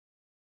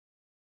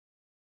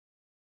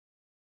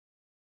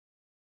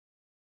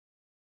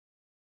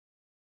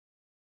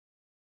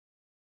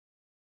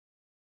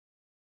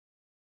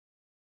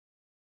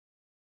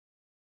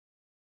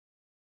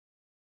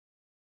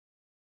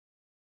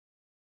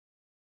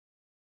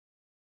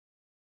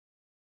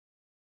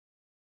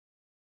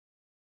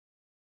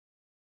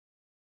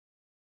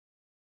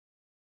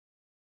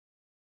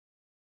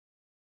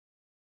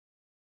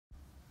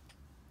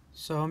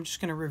So I'm just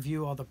going to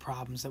review all the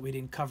problems that we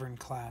didn't cover in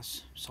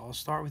class. So I'll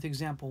start with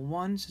example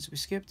 1 since we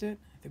skipped it.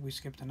 I think we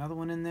skipped another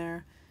one in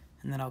there,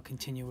 and then I'll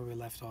continue where we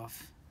left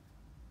off.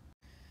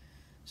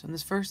 So in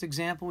this first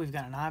example, we've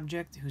got an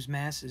object whose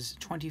mass is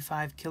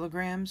 25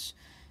 kilograms,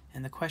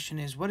 and the question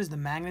is, what is the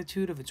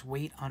magnitude of its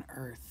weight on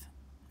Earth?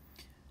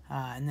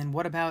 And then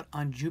what about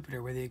on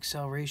Jupiter, where the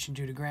acceleration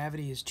due to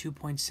gravity is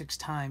 2.6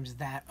 times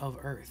that of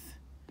Earth?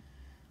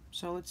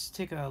 So let's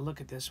take a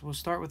look at this. We'll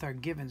start with our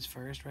givens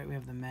first, right? We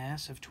have the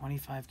mass of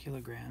 25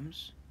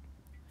 kilograms.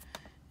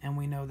 And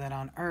we know that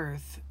on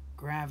Earth,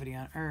 gravity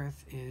on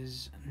Earth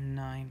is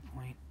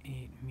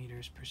 9.8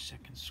 meters per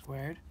second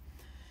squared.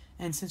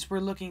 And since we're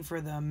looking for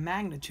the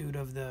magnitude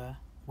of the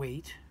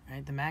weight,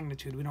 right? The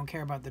magnitude, we don't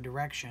care about the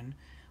direction.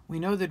 We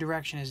know the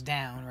direction is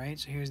down, right?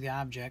 So here's the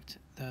object.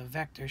 The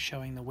vector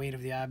showing the weight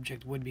of the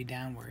object would be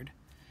downward.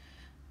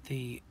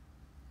 The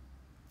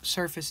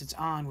surface it's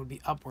on would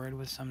be upward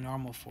with some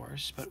normal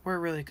force, but we're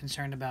really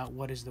concerned about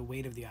what is the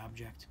weight of the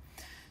object.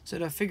 So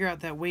to figure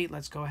out that weight,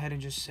 let's go ahead and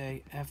just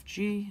say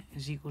Fg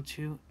is equal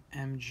to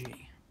mg,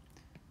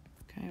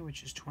 okay,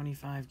 which is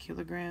 25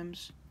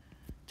 kilograms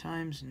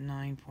times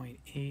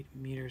 9.8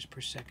 meters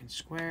per second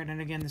squared. And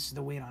again, this is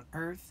the weight on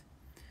Earth,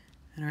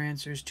 and our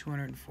answer is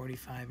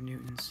 245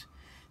 newtons.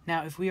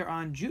 Now, if we are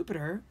on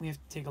Jupiter, we have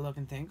to take a look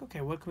and think,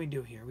 okay, what can we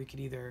do here? We could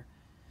either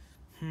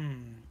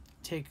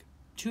take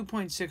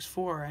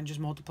 2.64 and just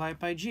multiply it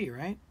by g,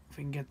 right? If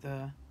we can get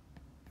the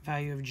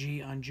value of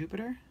g on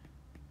Jupiter,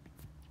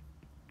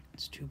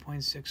 it's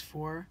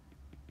 2.64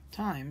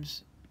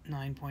 times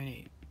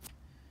 9.8.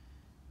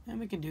 And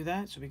we can do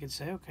that, so we could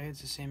say, okay,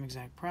 it's the same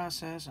exact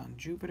process on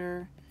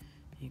Jupiter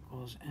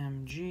equals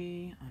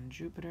mg on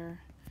Jupiter,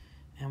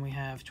 and we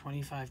have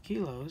 25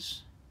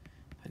 kilos,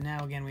 but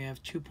now again we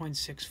have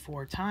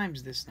 2.64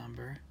 times this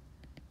number,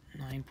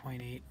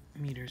 9.8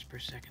 meters per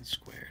second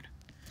squared.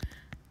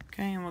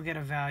 Okay, and we'll get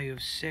a value of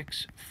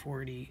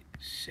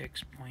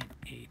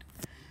 646.8.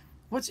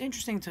 What's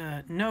interesting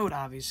to note,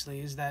 obviously,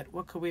 is that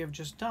what could we have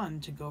just done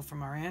to go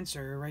from our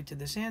answer right to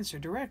this answer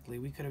directly?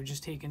 We could have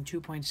just taken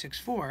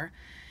 2.64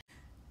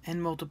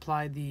 and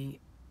multiplied the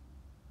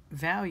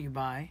value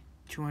by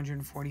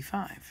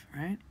 245,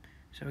 right?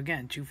 So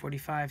again,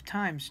 245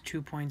 times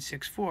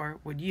 2.64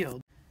 would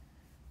yield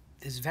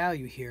this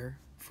value here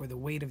for the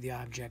weight of the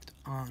object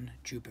on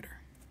Jupiter.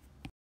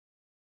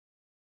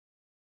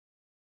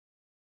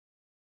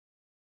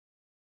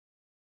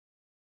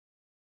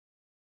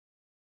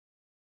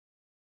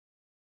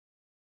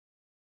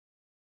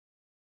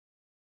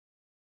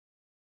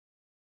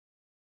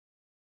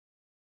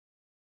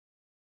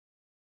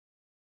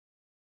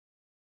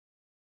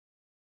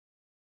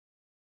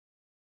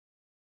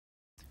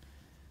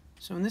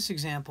 So in this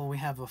example, we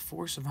have a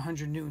force of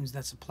 100 newtons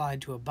that's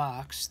applied to a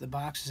box. The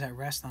box is at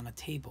rest on a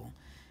table,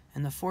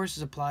 and the force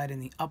is applied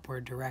in the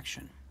upward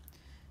direction.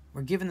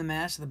 We're given the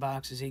mass of the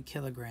box is 8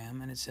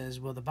 kilograms, and it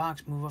says, will the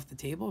box move off the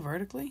table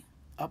vertically,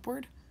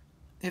 upward?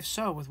 If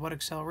so, with what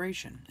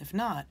acceleration? If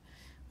not,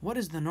 what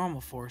is the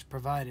normal force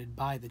provided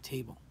by the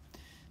table?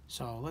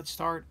 So let's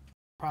start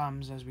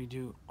problems, as we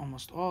do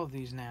almost all of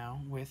these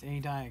now, with a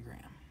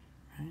diagram,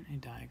 right? A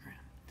diagram.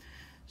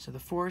 So the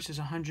force is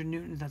 100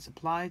 newtons that's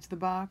applied to the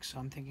box. So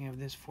I'm thinking of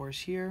this force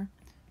here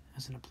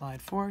as an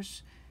applied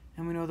force.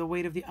 And we know the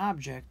weight of the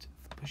object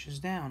pushes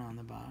down on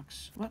the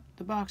box. What?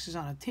 The box is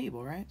on a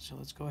table, right? So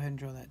let's go ahead and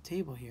draw that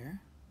table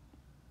here.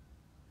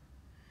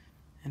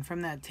 And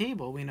from that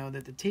table, we know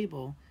that the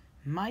table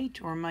might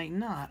or might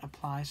not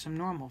apply some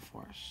normal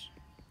force.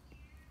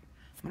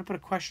 I'm going to put a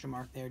question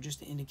mark there just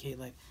to indicate,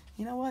 like,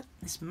 you know what?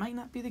 This might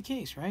not be the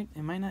case, right?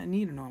 It might not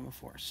need a normal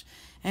force.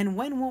 And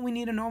when won't we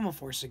need a normal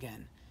force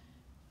again?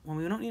 When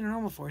we don't need a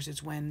normal force,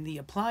 it's when the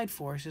applied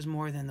force is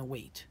more than the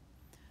weight.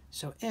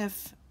 So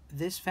if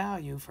this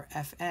value for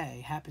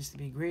Fa happens to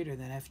be greater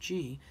than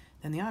Fg,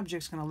 then the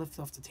object's going to lift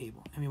off the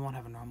table, and we won't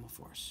have a normal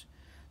force.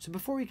 So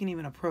before we can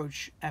even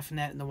approach F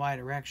net in the y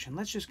direction,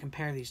 let's just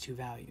compare these two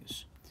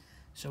values.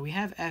 So we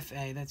have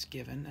Fa that's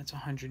given, that's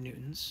 100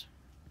 newtons.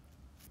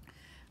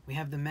 We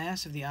have the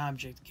mass of the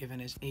object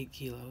given as 8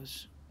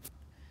 kilos.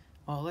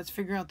 Well, let's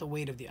figure out the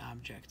weight of the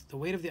object. The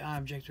weight of the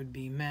object would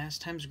be mass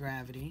times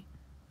gravity,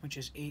 which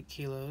is 8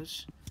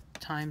 kilos,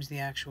 times the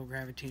actual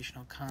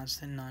gravitational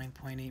constant,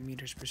 9.8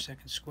 meters per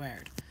second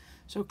squared.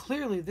 So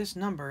clearly this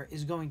number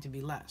is going to be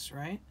less,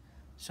 right?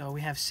 So we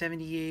have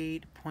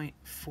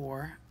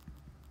 78.4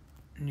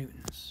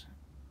 newtons.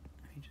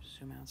 Let me just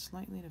zoom out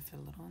slightly to fit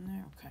a little in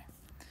there. Okay,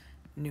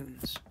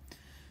 newtons.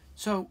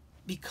 So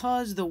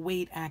because the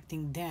weight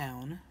acting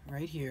down,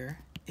 right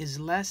here,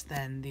 is less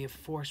than the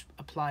force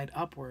applied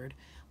upward,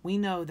 we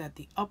know that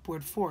the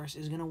upward force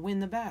is going to win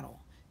the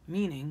battle,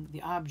 meaning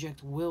the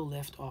object will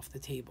lift off the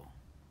table.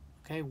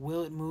 Okay,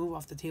 will it move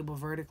off the table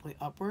vertically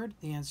upward?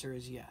 The answer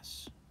is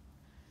yes.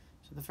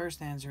 So the first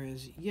answer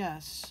is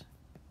yes,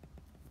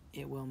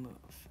 it will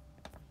move.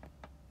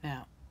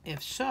 Now,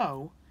 if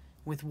so,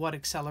 with what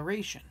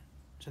acceleration?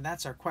 So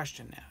that's our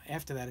question now.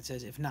 After that it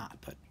says if not,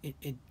 but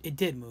it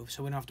did move,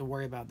 so we don't have to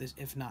worry about this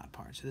if not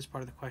part. So this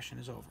part of the question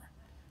is over.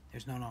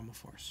 There's no normal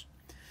force.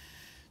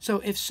 So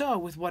if so,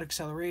 with what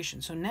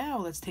acceleration? So now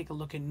let's take a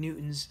look at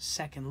Newton's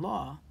second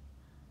law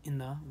in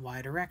the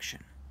y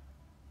direction.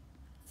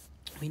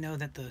 We know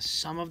that the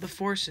sum of the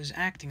forces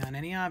acting on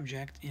any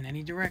object in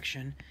any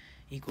direction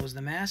equals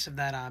the mass of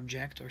that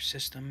object or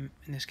system,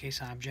 in this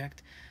case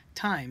object,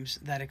 times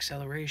that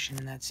acceleration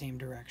in that same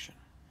direction.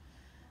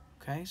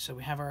 Okay, so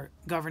we have our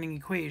governing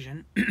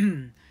equation.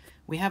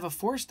 We have a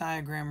force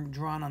diagram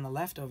drawn on the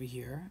left over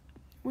here,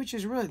 which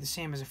is really the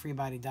same as a free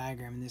body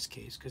diagram in this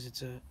case because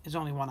it's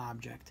only one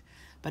object.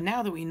 But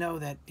now that we know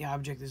that the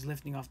object is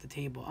lifting off the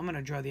table, I'm going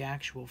to draw the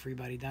actual free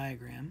body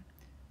diagram.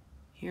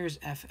 Here's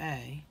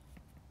FA,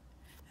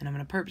 and I'm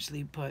going to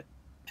purposely put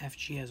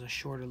FG as a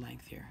shorter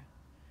length here.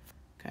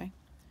 Okay?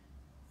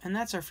 And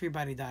that's our free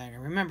body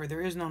diagram. Remember,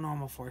 there is no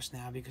normal force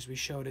now because we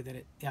showed it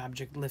that the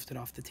object lifted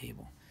off the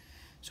table.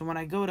 So when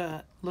I go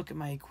to look at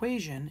my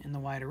equation in the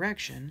y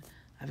direction,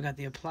 I've got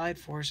the applied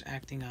force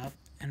acting up,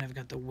 and I've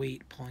got the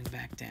weight pulling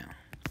back down,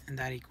 and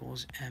that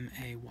equals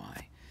MAY.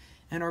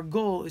 And our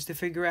goal is to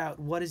figure out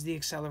what is the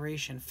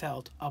acceleration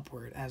felt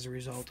upward as a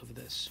result of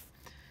this.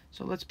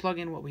 So let's plug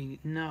in what we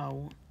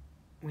know.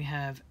 We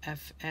have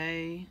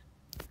FA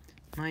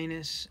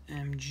minus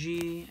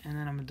mg, and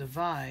then I'm going to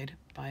divide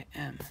by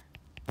m,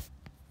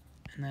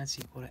 and that's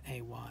equal to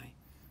AY,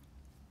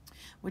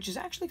 which is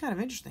actually kind of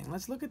interesting.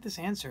 Let's look at this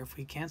answer if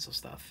we cancel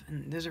stuff.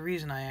 And there's a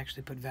reason I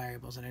actually put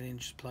variables and I didn't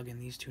just plug in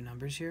these two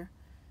numbers here,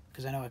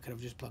 because I know I could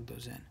have just plugged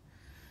those in.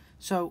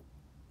 So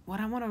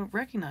what I want to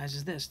recognize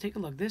is this. Take a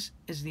look. This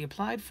is the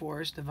applied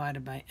force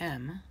divided by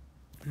m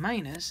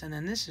minus, and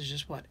then this is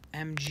just what?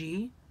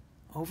 mg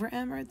over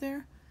m right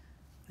there.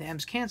 The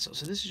m's cancel,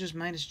 so this is just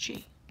minus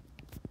g.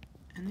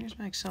 And there's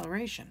my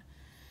acceleration.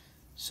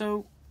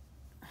 So,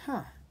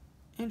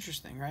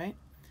 interesting, right?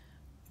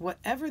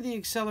 Whatever the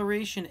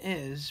acceleration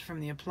is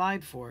from the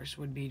applied force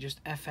would be just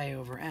FA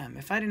over m.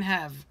 If I didn't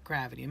have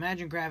gravity,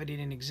 imagine gravity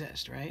didn't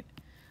exist, right?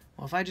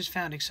 Well, if I just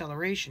found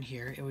acceleration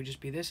here, it would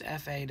just be this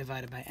FA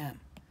divided by m.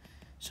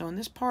 So in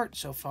this part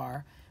so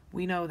far,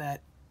 we know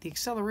that the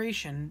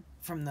acceleration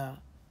from the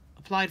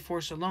applied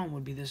force alone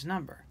would be this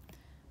number.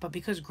 But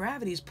because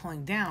gravity is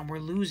pulling down, we're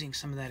losing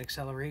some of that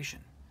acceleration,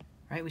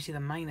 right? We see the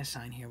minus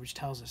sign here, which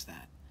tells us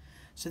that.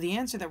 So the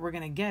answer that we're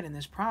going to get in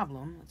this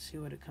problem, let's see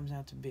what it comes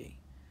out to be.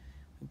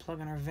 We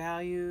plug in our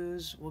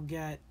values, we'll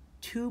get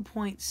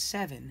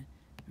 2.7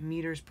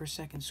 meters per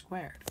second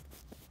squared.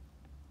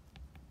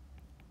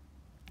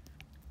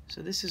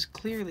 So this is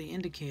clearly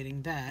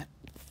indicating that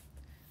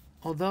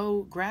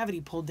although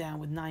gravity pulled down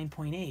with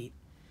 9.8,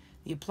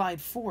 the applied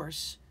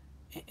force,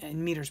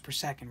 in meters per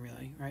second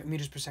really, right?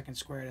 Meters per second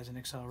squared as an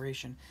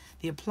acceleration.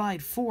 The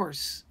applied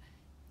force,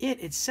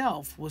 it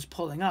itself was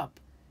pulling up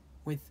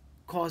with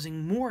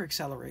causing more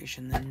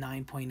acceleration than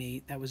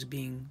 9.8 that was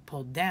being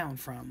pulled down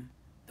from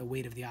the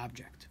weight of the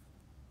object.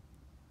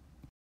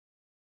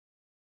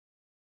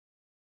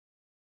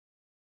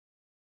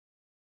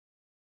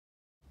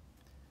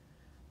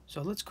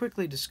 So let's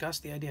quickly discuss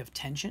the idea of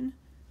tension.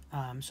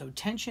 So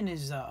tension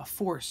is a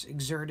force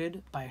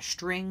exerted by a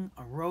string,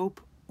 a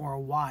rope, or a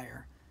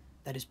wire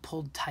that is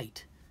pulled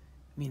tight,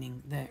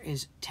 meaning there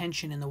is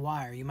tension in the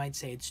wire. You might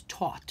say it's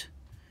taut.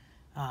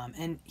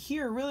 And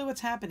here, really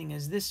what's happening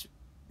is this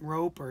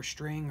rope or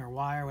string or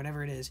wire,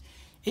 whatever it is,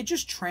 it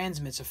just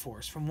transmits a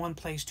force from one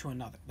place to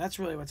another. That's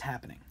really what's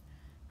happening.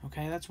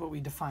 Okay, that's what we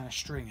define a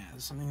string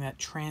as, something that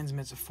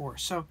transmits a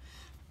force. So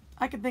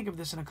I could think of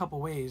this in a couple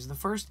ways. The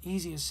first,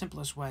 easiest,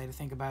 simplest way to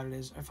think about it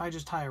is if I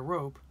just tie a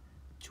rope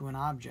to an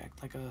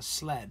object, like a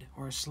sled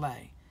or a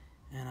sleigh,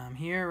 and I'm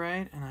here,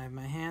 right, and I have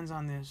my hands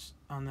on this,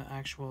 on the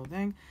actual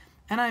thing,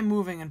 and I'm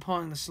moving and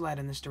pulling the sled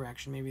in this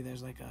direction. Maybe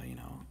there's like a,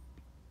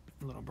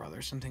 little brother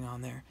or something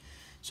on there.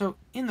 So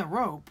in the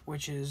rope,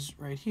 which is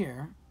right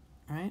here,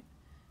 right,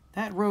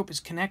 that rope is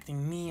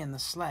connecting me and the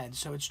sled,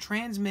 so it's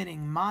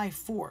transmitting my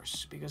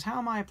force, because how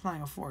am I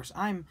applying a force?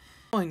 I'm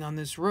pulling on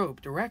this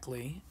rope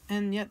directly,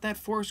 and yet that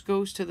force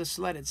goes to the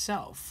sled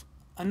itself.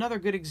 Another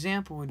good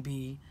example would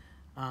be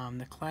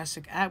the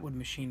classic Atwood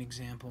machine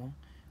example,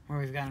 where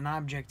we've got an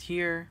object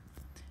here,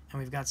 and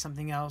we've got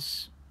something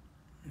else,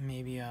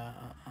 maybe a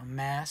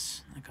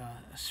mass, like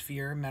a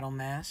sphere, metal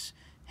mass,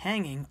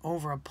 hanging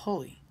over a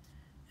pulley.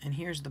 And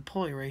here's the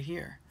pulley right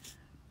here.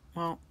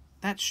 Well,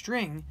 that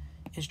string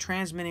is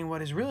transmitting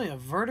what is really a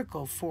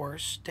vertical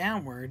force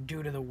downward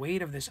due to the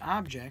weight of this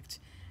object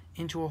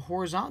into a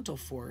horizontal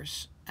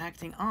force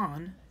acting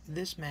on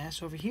this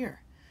mass over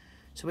here.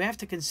 So we have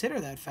to consider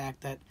that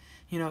fact that,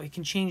 it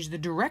can change the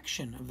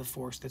direction of the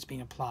force that's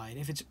being applied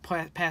if it's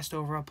passed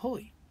over a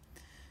pulley.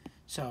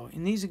 So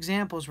in these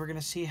examples, we're going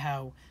to see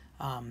how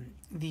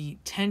the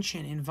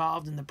tension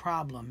involved in the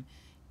problem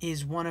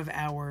is one of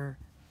our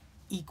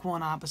equal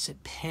and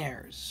opposite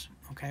pairs.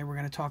 Okay, we're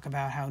going to talk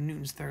about how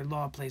Newton's third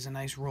law plays a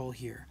nice role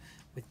here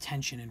with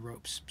tension in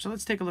ropes. So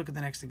let's take a look at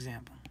the next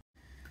example.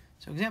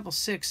 So example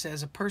 6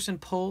 says a person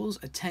pulls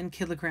a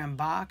 10-kilogram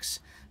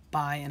box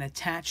by an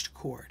attached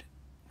cord.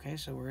 Okay,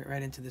 so we're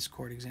right into this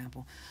cord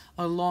example.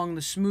 Along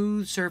the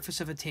smooth surface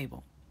of a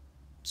table.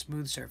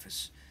 Smooth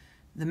surface.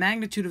 the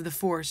magnitude of the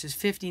force is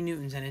 50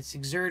 newtons and it's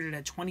exerted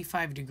at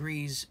 25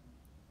 degrees,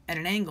 at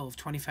an angle of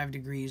 25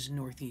 degrees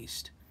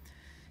northeast.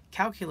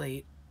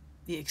 Calculate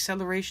the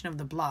acceleration of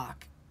the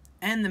block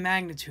and the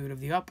magnitude of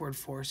the upward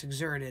force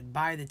exerted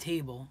by the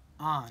table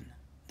on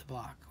the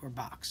block, or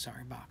box.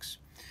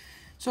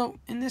 So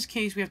in this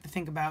case, we have to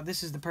think about,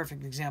 this is the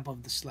perfect example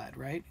of the sled,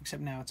 right?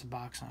 Except now it's a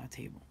box on a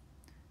table.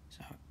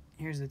 So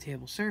here's the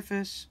table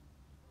surface,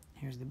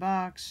 here's the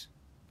box,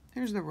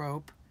 here's the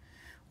rope.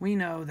 We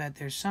know that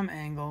there's some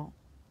angle,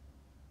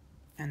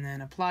 and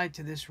then applied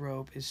to this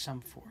rope is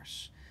some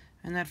force.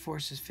 And that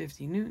force is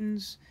 50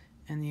 newtons,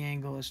 and the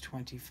angle is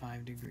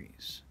 25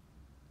 degrees.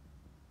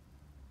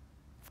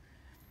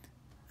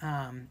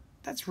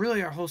 That's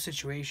really our whole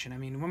situation. I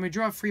mean, when we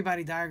draw a free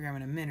body diagram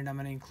in a minute, I'm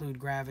going to include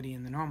gravity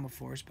and the normal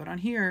force, but on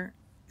here,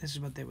 this is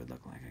what they would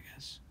look like, I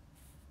guess.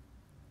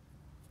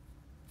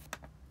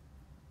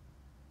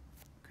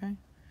 Okay.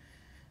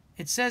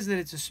 It says that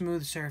it's a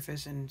smooth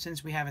surface, and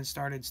since we haven't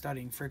started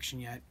studying friction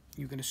yet,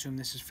 you can assume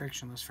this is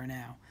frictionless for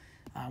now.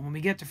 When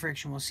we get to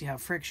friction, we'll see how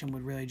friction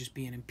would really just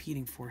be an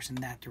impeding force in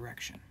that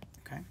direction.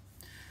 Okay.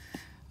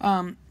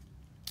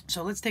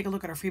 So let's take a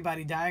look at our free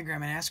body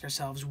diagram and ask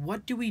ourselves,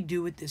 what do we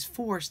do with this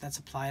force that's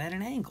applied at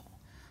an angle?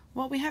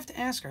 Well, we have to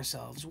ask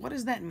ourselves, what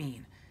does that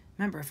mean?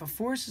 Remember, if a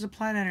force is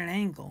applied at an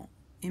angle,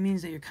 it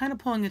means that you're kind of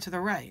pulling it to the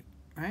right,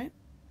 right?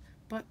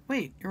 But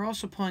wait, you're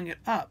also pulling it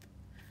up.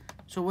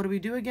 So what do we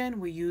do again?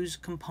 We use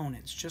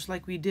components, just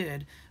like we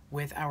did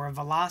with our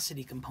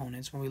velocity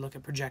components when we look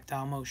at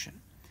projectile motion.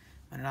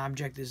 When an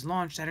object is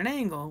launched at an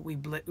angle, we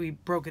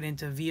broke it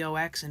into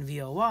VOX and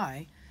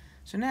VOY.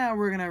 So now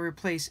we're going to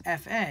replace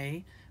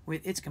FA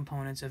with its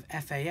components of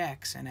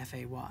FAX and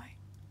FAY.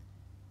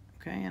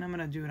 Okay, and I'm going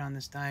to do it on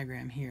this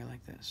diagram here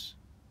like this.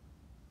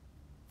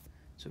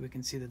 So we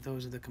can see that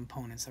those are the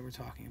components that we're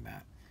talking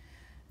about.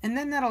 And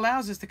then that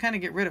allows us to kind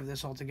of get rid of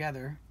this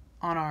altogether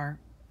on our,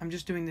 I'm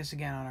just doing this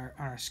again on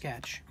our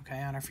sketch,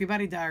 okay? On our free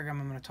body diagram,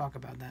 I'm going to talk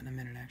about that in a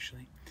minute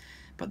actually.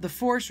 But the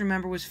force,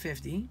 remember, was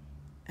 50,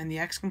 and the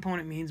x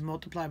component means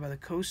multiplied by the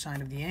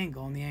cosine of the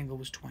angle, and the angle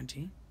was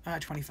 25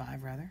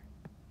 rather.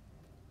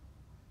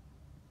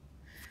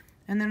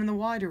 And then in the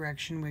y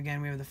direction,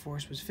 again, we have the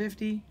force was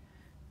 50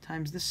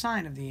 times the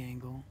sine of the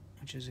angle,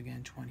 which is,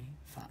 again,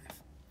 25.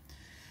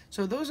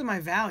 So those are my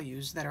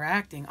values that are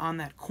acting on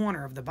that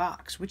corner of the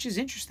box, which is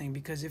interesting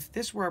because if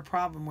this were a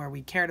problem where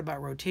we cared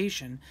about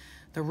rotation,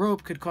 the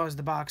rope could cause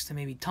the box to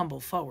maybe tumble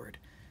forward.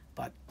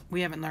 But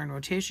we haven't learned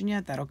rotation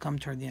yet. That'll come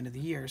toward the end of the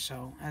year.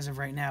 So as of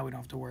right now, we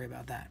don't have to worry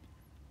about that.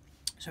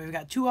 So we've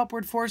got two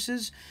upward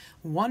forces,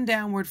 one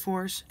downward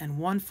force, and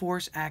one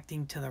force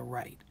acting to the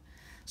right.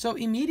 So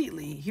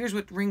immediately, here's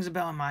what rings a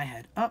bell in my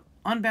head. Oh,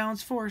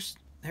 unbalanced force.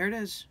 There it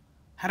is.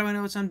 How do I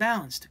know it's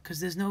unbalanced?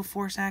 Because there's no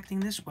force acting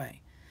this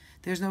way.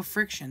 There's no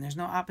friction. There's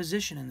no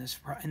opposition in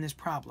this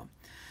problem.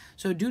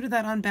 So due to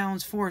that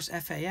unbalanced force,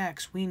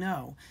 FAX, we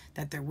know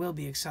that there will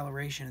be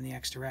acceleration in the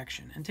x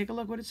direction. And take a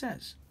look what it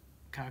says.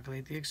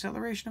 Calculate the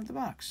acceleration of the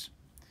box.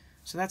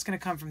 So that's going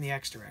to come from the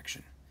x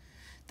direction.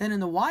 Then in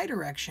the y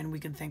direction,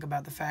 we can think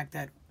about the fact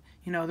that,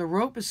 you know, the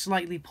rope is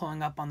slightly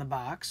pulling up on the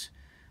box,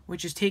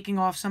 which is taking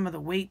off some of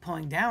the weight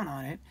pulling down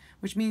on it,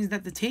 which means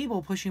that the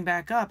table pushing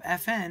back up,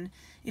 Fn,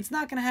 it's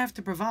not going to have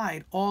to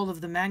provide all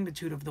of the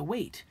magnitude of the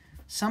weight.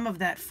 Some of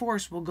that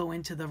force will go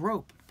into the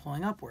rope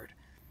pulling upward.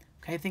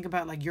 Okay, think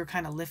about like you're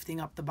kind of lifting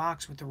up the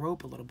box with the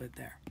rope a little bit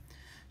there.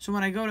 So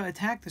when I go to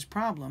attack this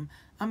problem,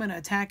 I'm going to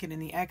attack it in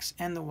the x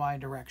and the y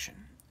direction.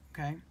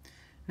 Okay.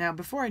 Now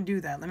before I do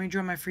that, let me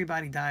draw my free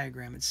body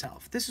diagram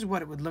itself. This is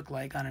what it would look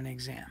like on an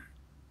exam.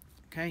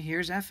 Okay,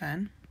 here's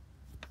Fn.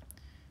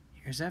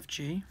 Here's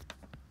Fg,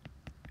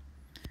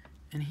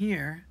 and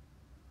here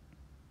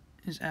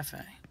is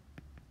Fa,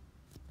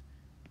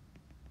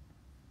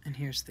 and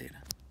here's theta.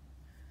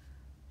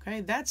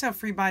 Okay, that's how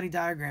free body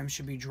diagrams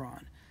should be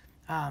drawn.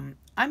 I'm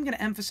going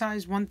to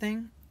emphasize one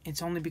thing.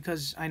 It's only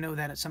because I know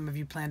that some of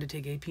you plan to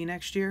take AP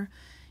next year.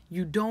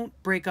 You don't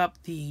break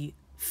up the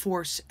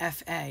force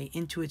Fa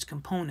into its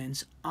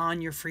components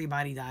on your free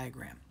body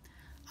diagram.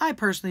 I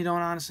personally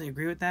don't honestly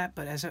agree with that,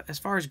 but as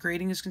far as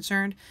grading is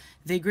concerned,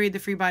 they grade the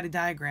free body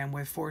diagram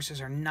where forces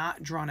are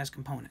not drawn as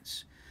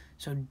components.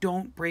 So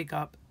don't break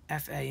up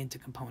Fa into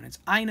components.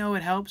 I know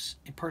it helps.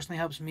 It personally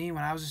helps me.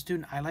 When I was a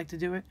student, I like to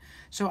do it.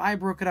 So I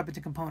broke it up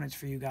into components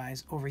for you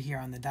guys over here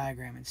on the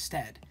diagram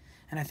instead.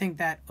 And I think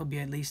that will be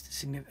at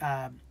least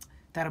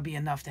that'll be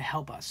enough to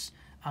help us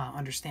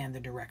understand the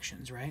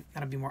directions, right?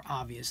 That'll be more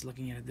obvious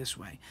looking at it this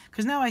way.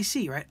 Because now I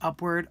see, right?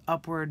 Upward,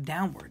 upward,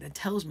 downward. It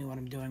tells me what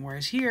I'm doing.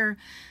 Whereas here,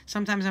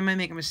 sometimes I might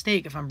make a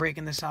mistake if I'm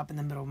breaking this up in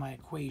the middle of my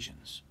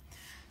equations.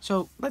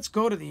 So let's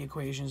go to the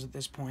equations at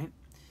this point.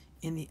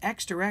 In the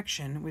x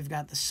direction, we've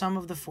got the sum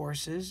of the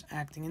forces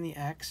acting in the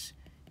x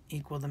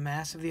equal the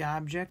mass of the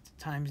object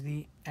times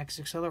the x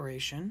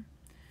acceleration.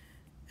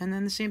 And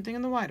then the same thing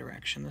in the y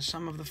direction. The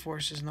sum of the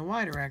forces in the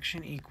y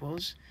direction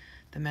equals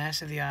the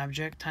mass of the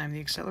object times the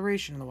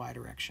acceleration in the y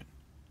direction.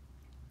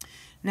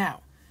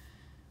 Now,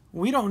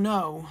 We don't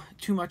know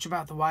too much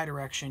about the y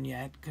direction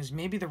yet, because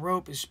maybe the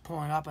rope is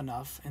pulling up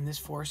enough and this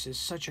force is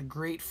such a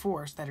great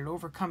force that it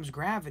overcomes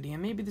gravity,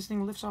 and maybe this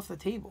thing lifts off the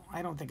table.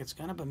 I don't think it's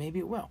gonna, but maybe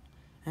it will.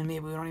 And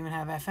maybe we don't even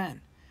have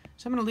Fn.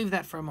 So I'm gonna leave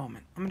that for a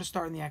moment. I'm gonna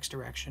start in the x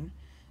direction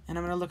and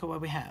I'm gonna look at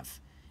what we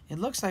have. It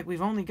looks like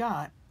we've only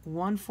got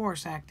one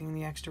force acting in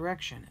the x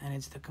direction, and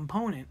it's the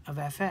component of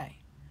Fa.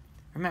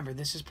 Remember,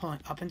 this is pulling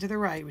up and to the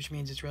right, which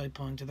means it's really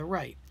pulling to the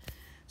right.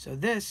 So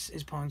this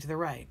is pulling to the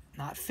right,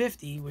 not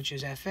 50, which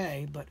is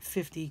Fa, but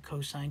 50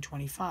 cosine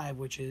 25,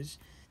 which is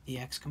the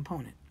x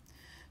component.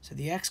 So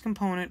the x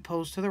component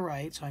pulls to the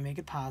right, so I make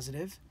it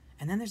positive,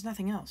 and then there's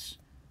nothing else.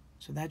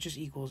 So that just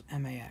equals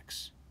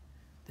max.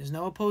 There's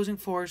no opposing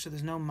force, so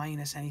there's no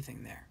minus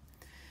anything there.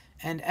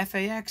 And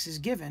Fax is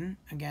given,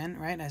 again,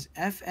 right, as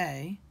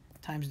Fa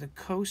times the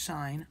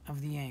cosine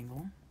of the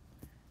angle,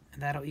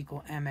 and that'll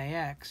equal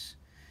max.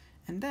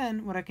 And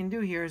then what I can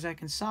do here is I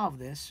can solve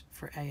this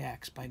for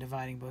ax by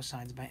dividing both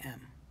sides by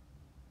m.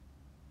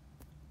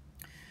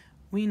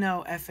 We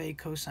know Fa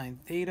cosine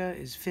theta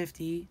is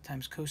 50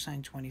 times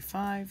cosine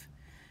 25,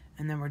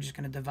 and then we're just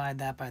going to divide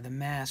that by the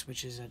mass,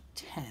 which is a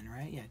 10,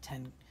 right? Yeah,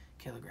 10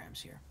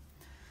 kilograms here.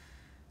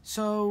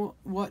 So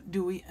what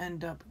do we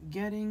end up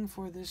getting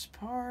for this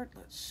part?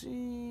 Let's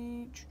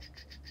see.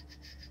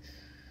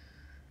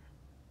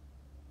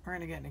 We're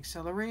going to get an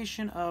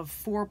acceleration of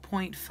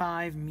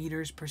 4.5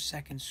 meters per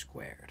second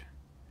squared.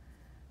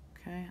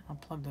 Okay, I'll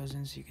plug those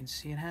in so you can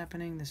see it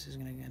happening. This is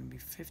going to be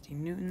 50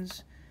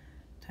 newtons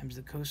times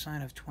the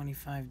cosine of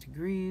 25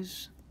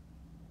 degrees,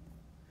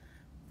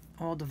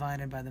 all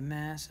divided by the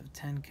mass of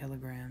 10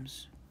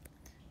 kilograms,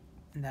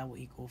 and that will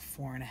equal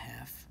 4.5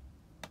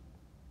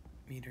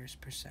 meters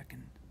per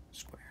second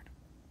squared.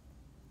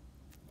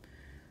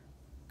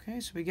 Okay,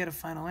 so we get a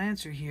final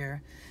answer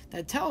here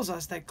that tells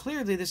us that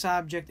clearly this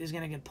object is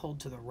going to get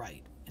pulled to the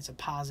right. It's a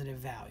positive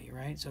value,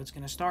 right? So it's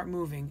going to start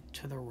moving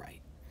to the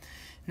right.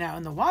 Now,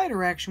 in the y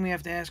direction, we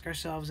have to ask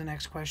ourselves the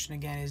next question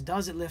again is,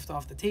 does it lift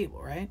off the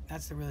table, right?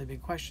 That's the really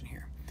big question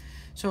here.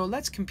 So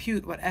let's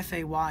compute what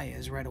Fay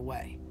is right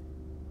away.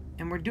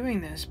 And we're doing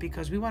this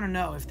because we want to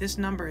know if this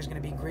number is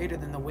going to be greater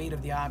than the weight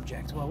of the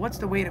object. Well, what's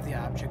the weight of the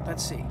object?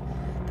 Let's see.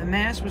 The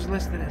mass was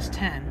listed as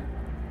 10.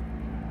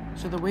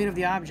 So the weight of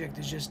the object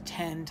is just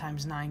 10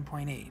 times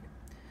 9.8.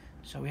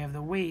 So we have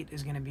the weight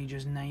is going to be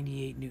just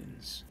 98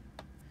 newtons.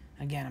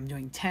 Again, I'm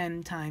doing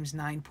 10 times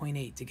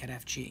 9.8 to get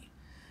Fg.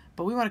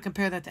 But we want to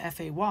compare that to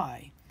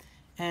Fay.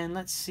 And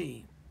let's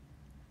see.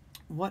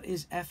 What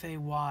is Fay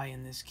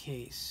in this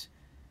case?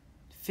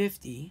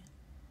 50,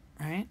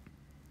 right?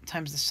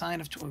 Times the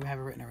sine of, we have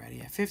it written already.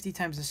 Yeah, 50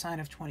 times the sine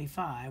of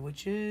 25,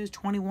 which is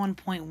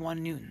 21.1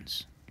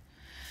 newtons.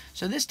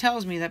 So this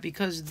tells me that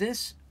because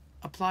this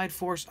applied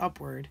force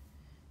upward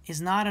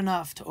is not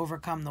enough to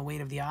overcome the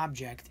weight of the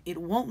object, it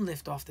won't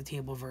lift off the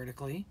table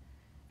vertically,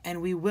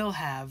 and we will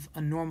have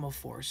a normal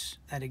force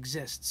that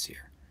exists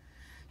here.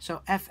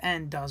 So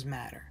Fn does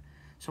matter.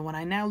 So when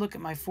I now look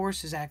at my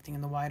forces acting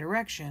in the y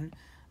direction,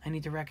 I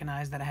need to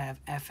recognize that I have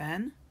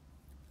Fn,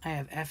 I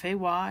have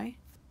Fay,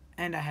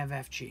 and I have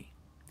Fg.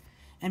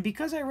 And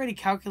because I already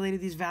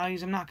calculated these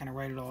values, I'm not going to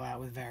write it all out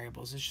with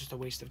variables. It's just a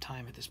waste of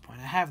time at this point.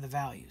 I have the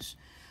values.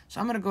 So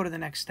I'm going to go to the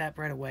next step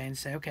right away and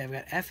say, okay, I've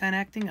got Fn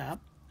acting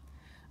up,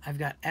 I've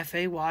got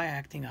Fay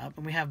acting up,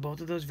 and we have both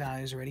of those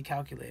values already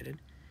calculated.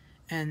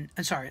 And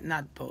sorry,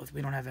 not both.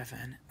 We don't have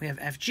Fn. We have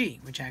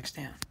Fg, which acts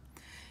down.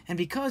 And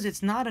because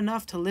it's not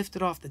enough to lift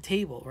it off the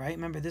table, right?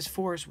 Remember, this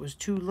force was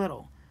too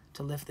little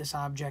to lift this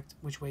object,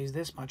 which weighs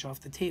this much,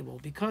 off the table.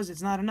 Because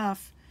it's not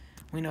enough,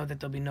 we know that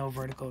there'll be no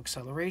vertical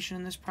acceleration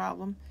in this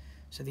problem.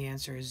 So the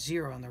answer is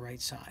 0 on the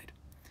right side.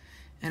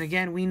 And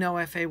again, we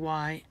know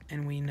Fay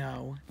and we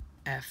know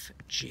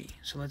Fg.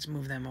 So let's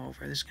move them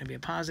over. This is going to be a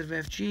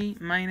positive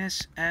Fg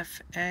minus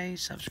Fa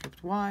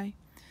subscript y.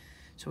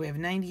 So we have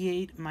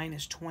 98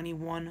 minus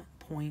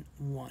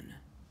 21.1.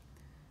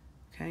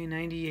 Okay,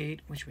 98,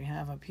 which we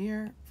have up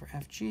here for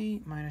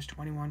Fg, minus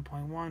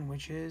 21.1,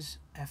 which is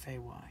Fay.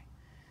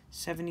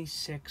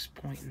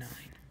 76.9.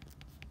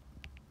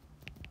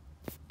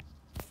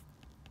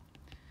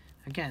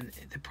 Again,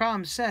 the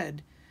problem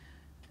said,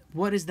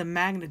 what is the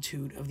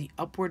magnitude of the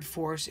upward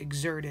force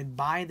exerted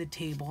by the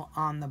table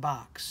on the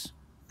box?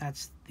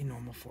 That's the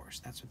normal force.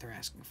 That's what they're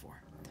asking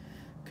for.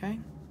 Okay?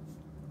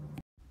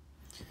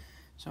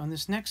 So in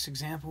this next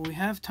example, we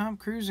have Tom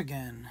Cruise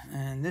again.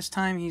 And this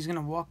time he's going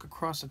to walk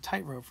across a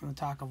tightrope from the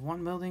top of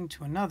one building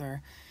to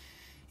another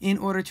in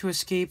order to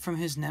escape from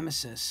his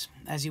nemesis.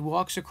 As he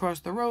walks across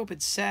the rope,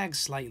 it sags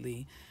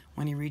slightly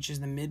when he reaches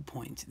the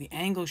midpoint. The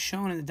angle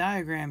shown in the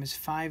diagram is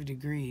 5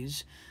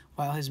 degrees,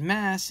 while his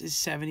mass is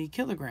 70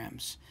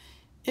 kilograms.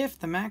 If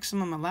the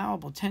maximum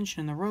allowable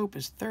tension in the rope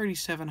is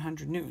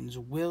 3,700 newtons,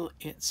 will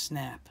it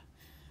snap?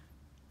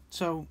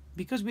 So,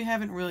 because we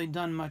haven't really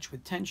done much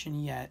with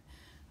tension yet,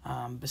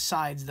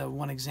 besides the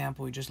one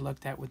example we just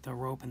looked at with the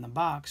rope and the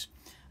box,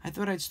 I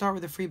thought I'd start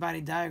with a free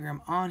body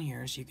diagram on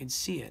here so you can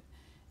see it.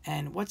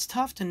 And what's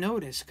tough to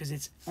notice, because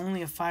it's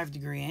only a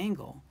 5-degree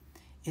angle,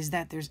 is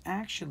that there's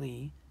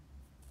actually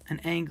an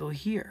angle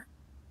here.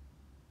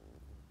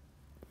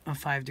 of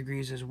 5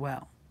 degrees as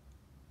well.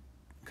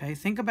 Okay,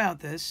 think about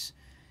this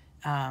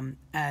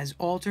as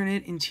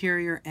alternate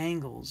interior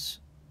angles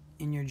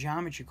in your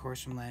geometry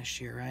course from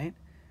last year, right?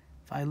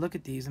 If I look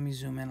at these, let me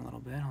zoom in a little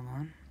bit, hold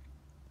on.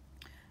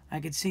 I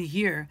could see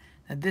here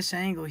that this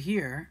angle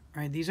here,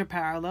 right, these are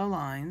parallel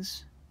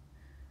lines,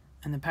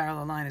 and the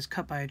parallel line is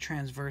cut by a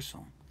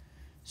transversal.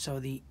 So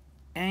the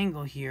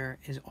angle here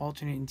is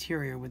alternate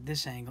interior with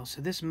this angle,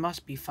 so this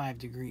must be 5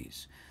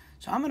 degrees.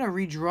 So I'm going to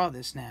redraw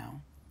this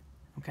now,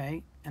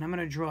 okay? And I'm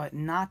going to draw it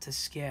not to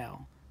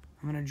scale.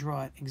 I'm going to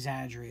draw it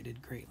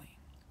exaggerated greatly,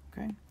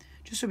 okay?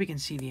 Just so we can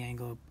see the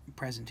angle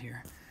present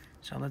here.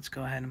 So let's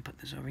go ahead and put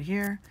this over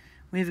here.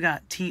 We've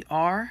got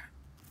TR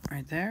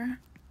right there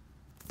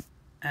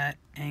at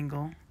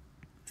angle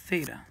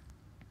theta.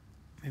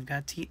 We've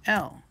got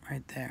TL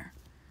right there.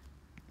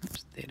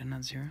 Oops, theta,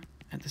 not 0.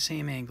 At the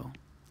same angle,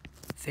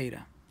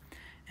 theta.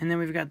 And then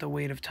we've got the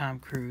weight of Tom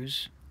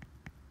Cruise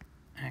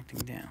acting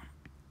down.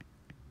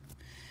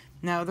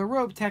 Now, the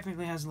rope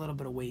technically has a little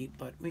bit of weight,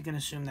 but we can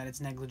assume that it's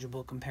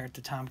negligible compared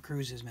to Tom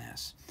Cruise's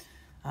mass.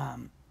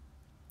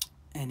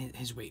 And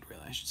his weight,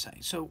 really, I should say.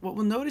 So what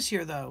we'll notice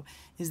here, though,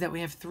 is that we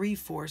have 3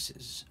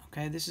 forces,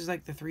 okay? This is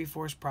like the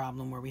 3-force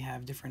problem where we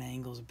have different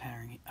angles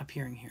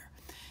appearing here.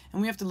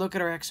 And we have to look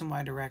at our x and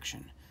y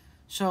direction.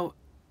 So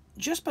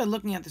just by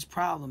looking at this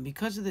problem,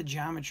 because of the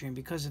geometry and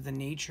because of the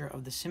nature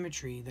of the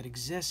symmetry that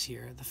exists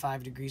here, the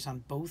 5 degrees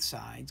on both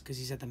sides, because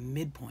he's at the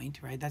midpoint,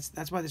 right?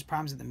 That's why this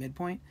problem's at the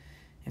midpoint.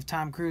 If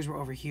Tom Cruise were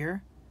over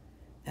here,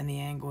 then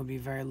the angle would be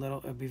very little.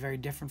 It would be very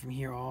different from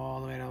here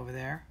all the way to over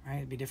there, right?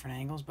 It'd be different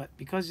angles, but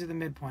because of the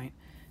midpoint,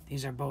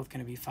 these are both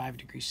going to be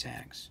 5-degree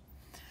sags.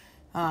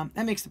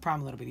 That makes the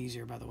problem a little bit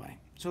easier, by the way.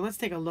 So let's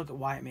take a look at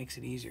why it makes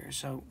it easier.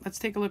 So let's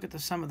take a look at the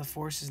sum of the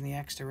forces in the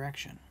x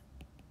direction.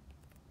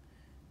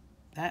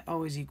 That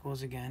always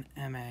equals, again,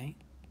 ma.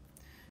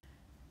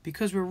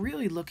 Because we're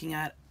really looking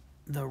at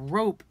the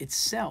rope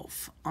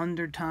itself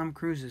under Tom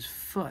Cruise's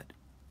foot.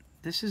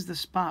 This is the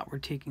spot we're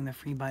taking the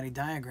free body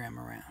diagram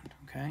around,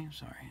 okay?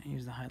 Sorry, I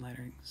used the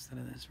highlighter instead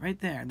of this. Right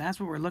there, that's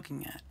what we're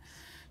looking at.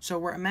 So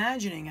we're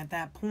imagining at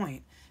that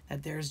point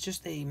that there's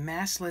just a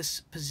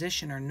massless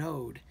position or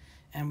node,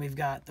 and we've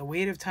got the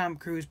weight of Tom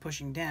Cruise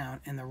pushing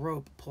down and the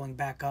rope pulling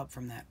back up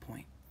from that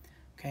point,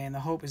 okay? And the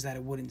hope is that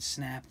it wouldn't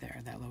snap there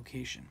at that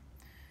location.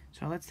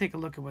 So let's take a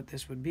look at what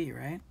this would be,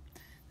 right?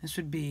 This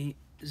would be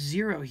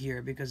 0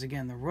 here because,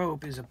 again, the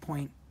rope is a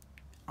point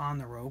on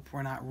the rope.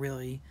 We're not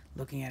really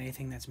looking at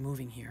anything that's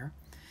moving here.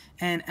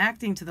 And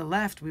acting to the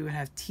left, we would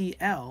have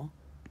TL,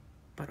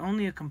 but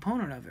only a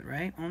component of it,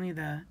 right? Only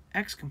the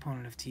x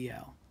component of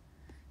TL.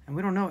 And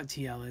we don't know what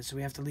TL is, so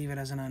we have to leave it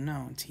as an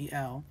unknown,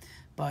 TL.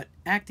 But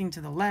acting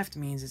to the left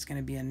means it's going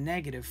to be a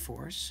negative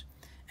force.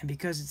 And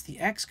because it's the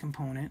x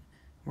component,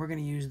 we're going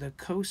to use the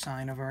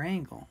cosine of our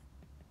angle.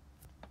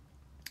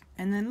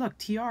 And then look,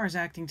 TR is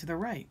acting to the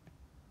right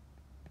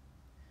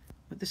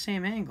with the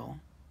same angle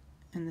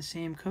and the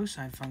same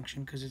cosine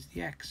function because it's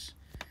the x.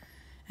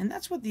 And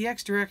that's what the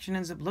x direction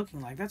ends up looking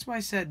like. That's why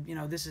I said, you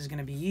know, this is going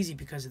to be easy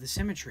because of the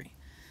symmetry.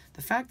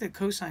 The fact that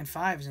cosine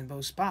 5 is in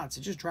both spots,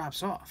 it just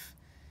drops off.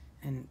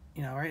 And,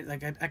 you know, right,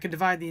 like I could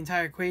divide the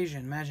entire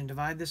equation. Imagine,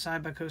 divide this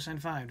side by cosine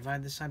 5,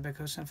 divide this side by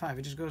cosine 5.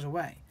 It just goes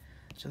away.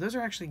 So those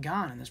are actually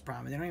gone in this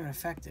problem. They don't even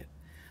affect it.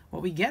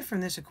 What we get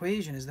from this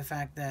equation is the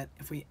fact that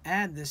if we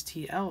add this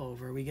TL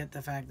over, we get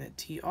the fact that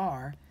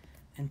TR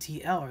and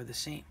TL are the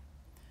same.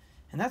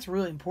 And that's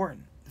really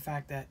important, the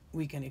fact that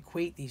we can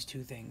equate these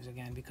two things,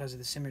 again, because of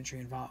the symmetry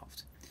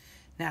involved.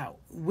 Now,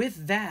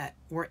 with that,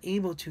 we're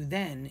able to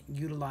then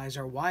utilize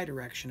our y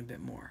direction a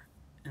bit more.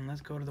 And let's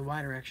go to the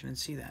y direction and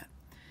see that.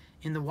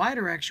 In the y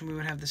direction, we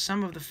would have the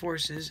sum of the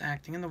forces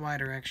acting in the y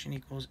direction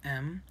equals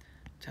m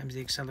times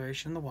the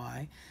acceleration in the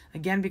y.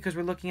 Again, because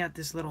we're looking at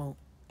this little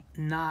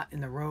knot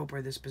in the rope,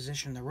 or this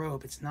position in the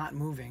rope, it's not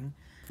moving.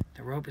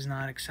 The rope is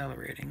not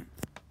accelerating.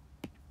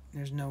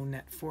 There's no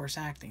net force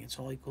acting. It's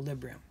all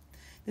equilibrium.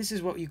 This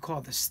is what you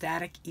call the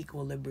static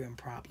equilibrium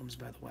problems,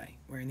 by the way,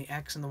 where in the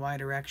x and the y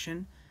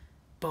direction,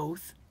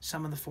 both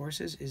sum of the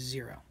forces is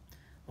 0.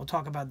 We'll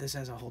talk about this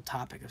as a whole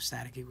topic of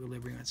static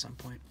equilibrium at some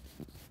point.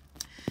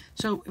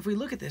 So if we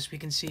look at this, we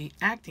can see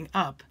acting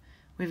up,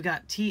 we've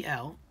got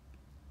TL,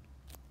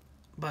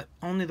 but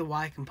only the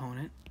y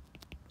component,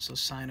 so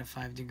sine of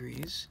 5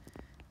 degrees.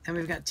 And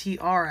we've got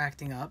TR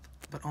acting up,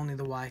 but only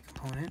the y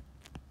component.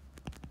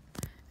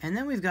 And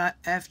then we've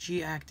got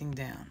FG acting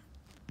down,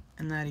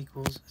 and that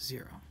equals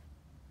 0.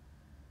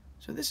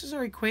 So this is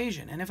our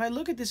equation. And if I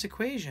look at this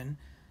equation,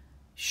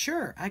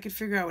 sure, I could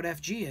figure out what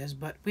FG is,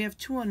 but we have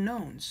two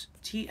unknowns,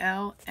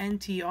 TL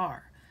and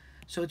TR.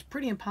 So it's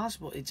pretty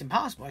impossible, it's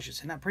impossible, I should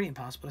say, not pretty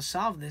impossible, to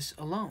solve this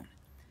alone,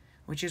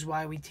 which is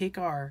why we take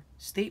our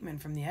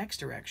statement from the x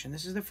direction.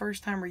 This is the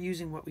first time we're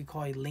using what we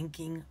call a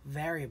linking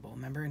variable.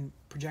 Remember, in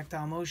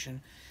projectile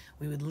motion,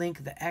 we would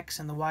link the x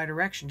and the y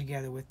direction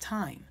together with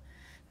time.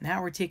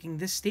 Now we're taking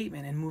this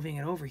statement and moving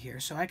it over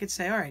here. So I could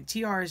say, all right,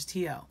 TR is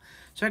TL.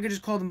 So I could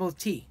just call them both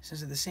T,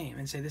 since they're the same,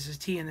 and say this is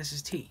T and this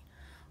is T.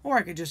 Or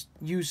I could just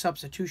use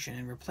substitution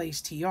and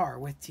replace TR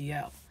with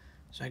TL.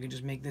 So I could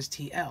just make this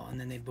TL, and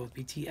then they'd both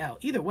be TL.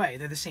 Either way,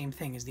 they're the same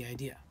thing as the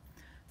idea.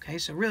 Okay,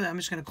 so really I'm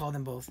just going to call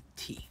them both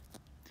T.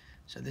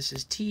 So this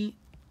is T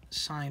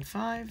sine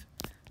 5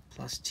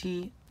 plus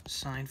T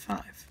sine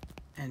 5.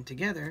 And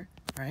together,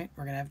 right,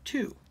 we're going to have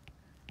 2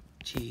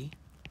 T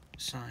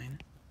sine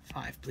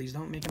 5. Please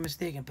don't make a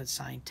mistake and put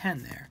sine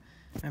 10 there.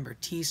 Remember,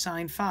 T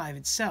sine 5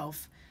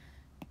 itself,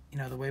 you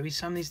know, the way we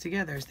sum these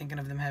together is thinking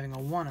of them having a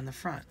 1 on the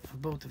front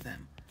of both of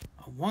them.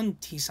 A 1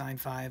 T sine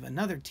 5,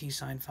 another T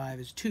sine 5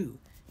 is 2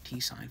 T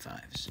sine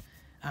 5s.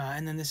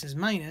 And then this is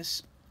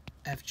minus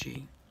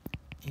FG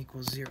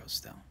equals 0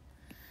 still.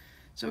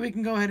 So we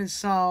can go ahead and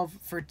solve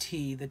for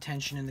T, the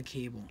tension in the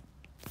cable.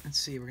 Let's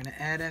see, we're going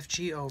to add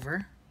FG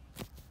over,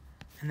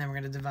 and then we're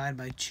going to divide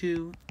by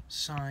 2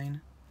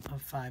 sine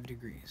of 5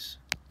 degrees.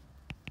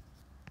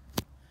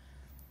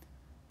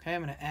 Okay,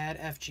 I'm going to add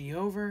FG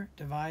over,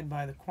 divide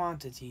by the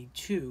quantity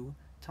 2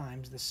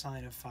 times the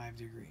sine of 5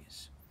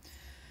 degrees.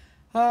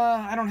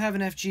 I don't have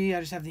an FG,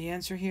 I just have the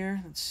answer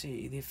here. Let's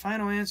see, the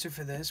final answer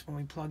for this, when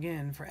we plug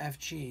in for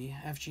FG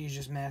is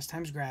just mass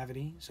times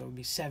gravity, so it would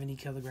be 70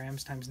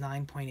 kilograms times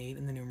 9.8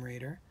 in the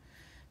numerator,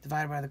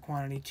 divided by the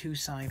quantity 2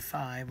 sine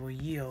 5 will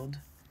yield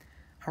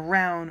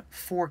around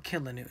 4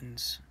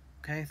 kilonewtons,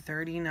 okay,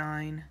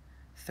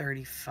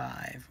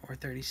 39.35 or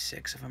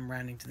 36 if I'm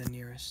rounding to the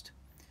nearest.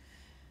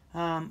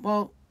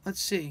 Well,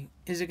 let's see,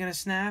 is it going to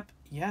snap?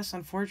 Yes,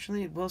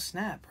 unfortunately it will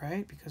snap,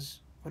 right?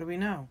 Because what do we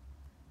know?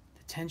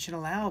 Tension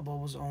allowable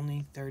was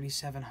only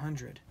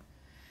 3,700.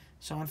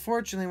 So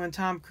unfortunately, when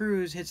Tom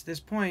Cruise hits this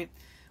point,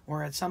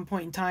 or at some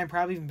point in time,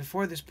 probably even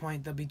before this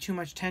point, there'll be too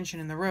much tension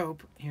in the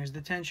rope. Here's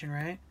the tension,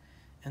 right?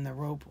 And the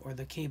rope or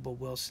the cable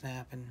will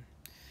snap, and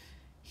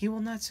he will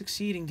not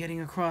succeed in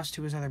getting across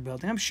to his other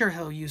building. I'm sure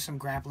he'll use some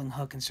grappling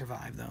hook and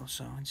survive, though,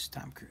 so it's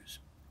Tom Cruise.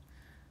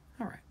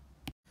 All right.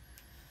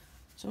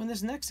 So in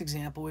this next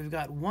example, we've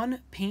got one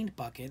paint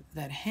bucket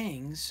that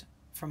hangs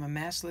from a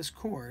massless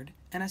cord,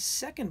 and a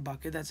second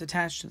bucket that's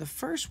attached to the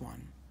first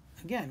one,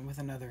 again with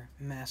another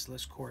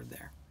massless cord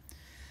there.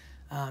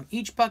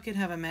 Each bucket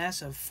have a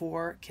mass of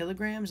 4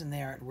 kilograms and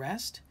they are at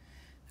rest.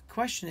 The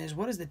question is,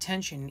 what is the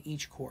tension in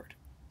each cord?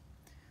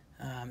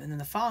 And then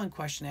the following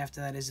question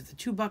after that is, if the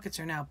two buckets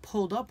are now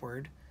pulled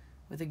upward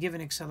with a given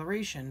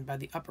acceleration by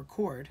the upper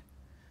cord,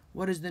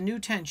 what is the new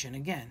tension,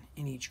 again,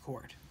 in each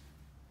cord?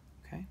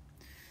 Okay,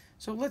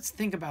 so let's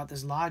think about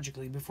this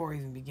logically before we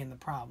even begin the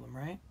problem,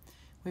 right?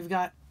 We've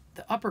got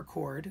the upper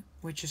cord,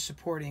 which is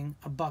supporting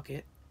a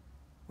bucket,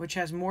 which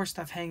has more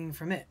stuff hanging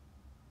from it,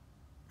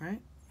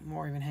 right?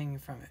 More even hanging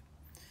from it.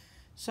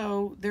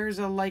 So there's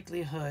a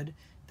likelihood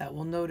that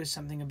we'll notice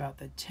something about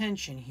the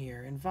tension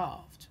here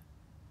involved,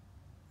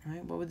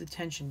 right? What would the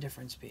tension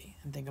difference be?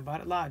 And think about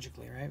it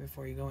logically, right,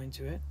 before you go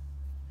into it.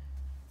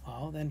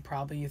 Well, then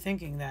probably you're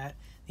thinking that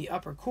the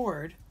upper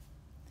cord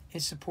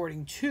is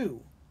supporting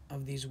 2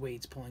 of these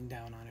weights pulling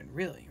down on it,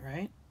 really,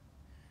 right?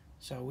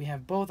 So we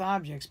have both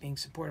objects being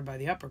supported by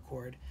the upper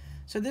cord.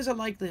 So there's a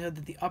likelihood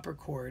that the upper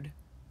cord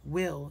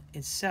will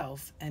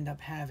itself end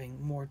up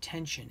having more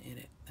tension in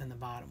it than the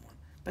bottom one.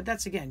 But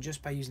that's, again,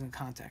 just by using the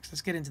context.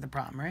 Let's get into the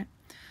problem, right?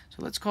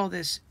 So let's call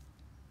this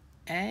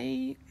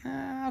A.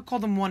 I'll call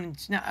them 1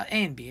 and... Now,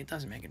 A and B. It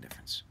doesn't make a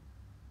difference.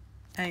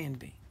 A and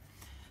B.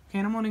 Okay,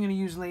 and I'm only going to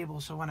use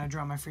labels so when I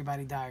draw my free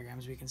body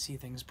diagrams we can see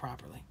things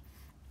properly.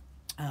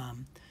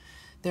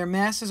 Their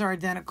masses are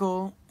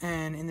identical,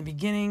 and in the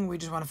beginning, we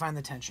just want to find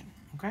the tension,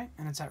 okay?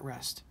 And it's at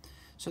rest.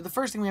 So the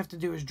first thing we have to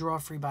do is draw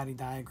free body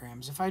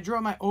diagrams. If I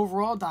draw my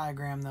overall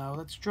diagram, though,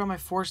 let's draw my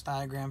force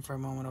diagram for a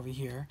moment over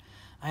here.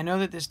 I know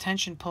that there's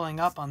tension pulling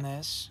up on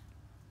this.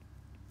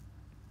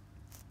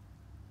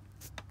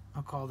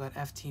 I'll call that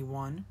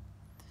FT1.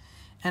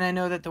 And I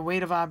know that the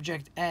weight of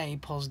object A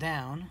pulls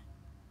down,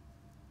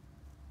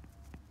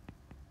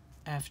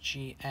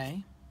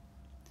 FGA.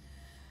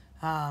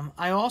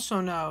 I also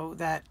know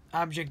that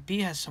object B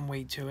has some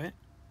weight to it.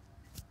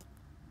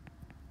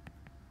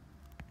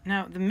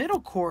 Now, the middle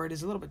cord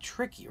is a little bit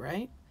tricky,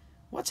 right?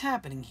 What's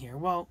happening here?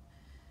 Well,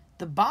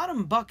 the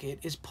bottom bucket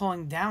is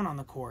pulling down on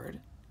the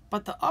cord,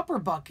 but the upper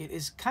bucket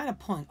is kind of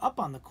pulling up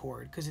on the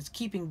cord because it's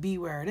keeping B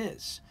where it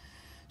is.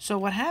 So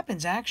what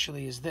happens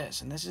actually is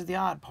this, and this is the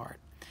odd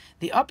part.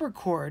 The upper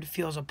cord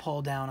feels a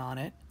pull down on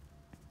it.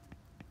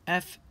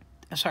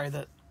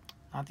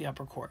 Not the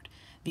upper cord.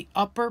 The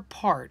upper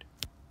part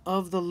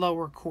of the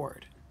lower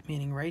cord,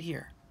 meaning right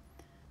here.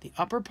 The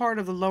upper part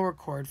of the lower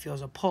cord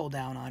feels a pull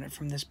down on it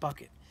from this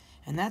bucket.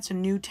 And that's a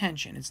new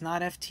tension. It's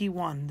not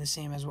FT1, the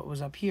same as what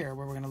was up here,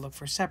 where we're going to look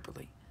for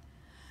separately.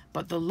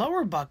 But the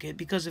lower bucket,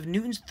 because of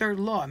Newton's third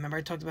law, remember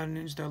I talked about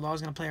Newton's third law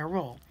is going to play a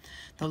role.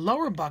 The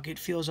lower bucket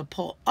feels a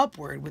pull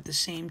upward with the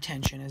same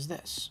tension as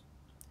this.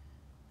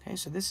 Okay,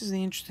 so this is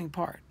the interesting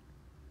part.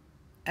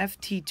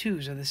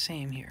 FT2s are the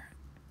same here.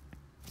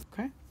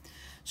 Okay?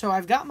 So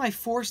I've got my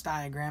force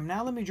diagram.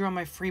 Now let me draw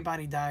my free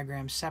body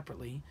diagram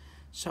separately.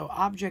 So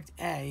object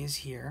A is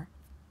here.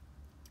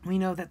 We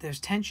know that there's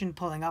tension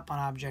pulling up on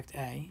object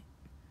A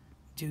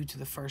due to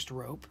the first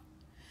rope.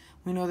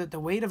 We know that the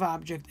weight of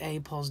object A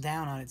pulls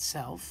down on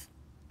itself.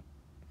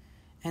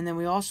 And then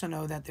we also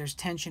know that there's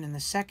tension in the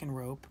second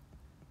rope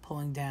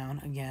pulling down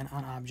again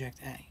on object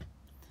A.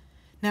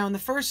 Now in the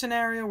first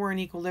scenario we're in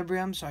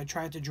equilibrium, so I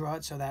tried to draw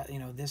it so that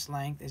this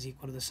length is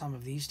equal to the sum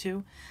of these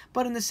two.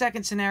 But in the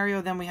second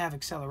scenario then we have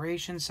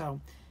acceleration,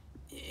 so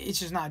it's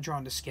just not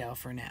drawn to scale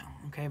for now.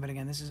 Okay, but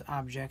again this is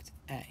object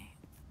A.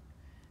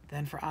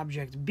 Then for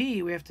object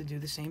B we have to do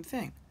the same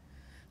thing.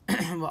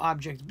 Well,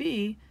 object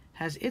B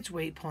has its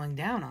weight pulling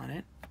down on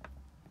it,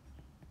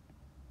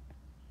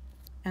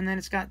 and then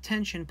it's got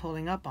tension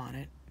pulling up on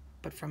it,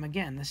 but from,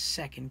 again, the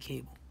second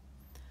cable.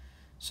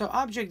 So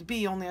object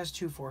B only has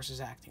two forces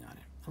acting on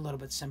it, a little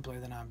bit simpler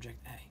than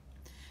object A.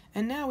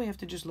 And now we have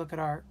to just look at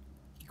our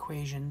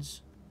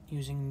equations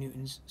using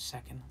Newton's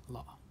second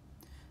law.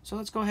 So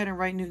let's go ahead and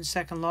write Newton's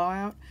second law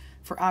out.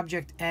 For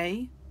object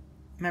A,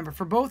 remember,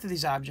 for both of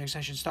these objects,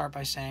 I should start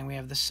by saying we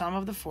have the sum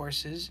of the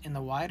forces in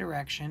the y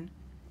direction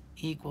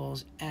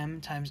equals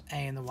m times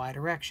a in the y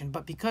direction.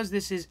 But because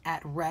this is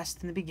at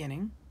rest in the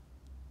beginning,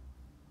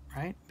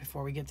 right,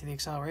 before we get to the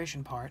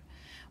acceleration part,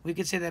 we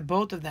could say that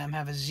both of them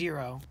have a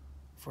 0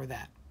 for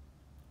that.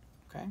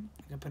 Okay,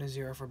 we can put a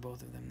 0 for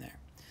both of them there.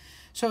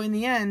 So in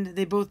the end,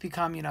 they both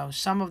become,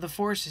 sum of the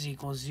forces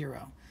equals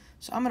 0.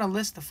 So I'm going to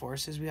list the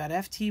forces. We got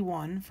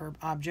Ft1 for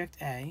object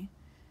A.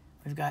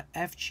 We've got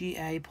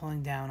FGA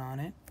pulling down on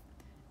it.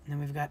 And then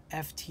we've got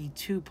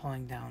Ft2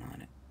 pulling down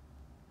on it.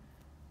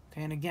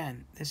 Okay, and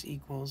again, this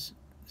equals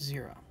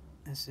 0.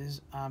 This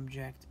is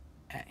object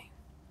A.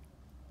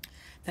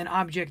 Then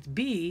object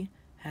B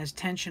has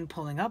tension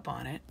pulling up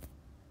on it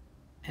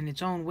and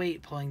its own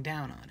weight pulling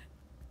down on it.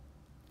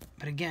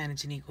 But again,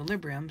 it's in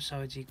equilibrium, so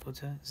it's equal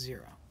to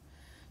 0.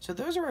 So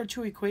those are our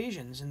two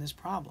equations in this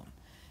problem.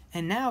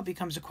 And now it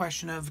becomes a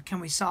question of, can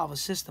we solve a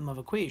system of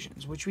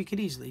equations, which we could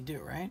easily do,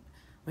 right?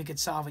 We could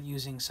solve it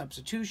using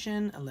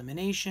substitution,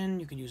 elimination,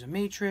 you could use a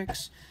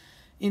matrix.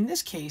 In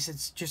this case,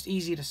 it's just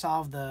easy to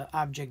solve the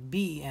object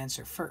B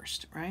answer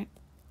first, right?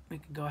 We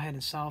could go ahead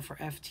and solve for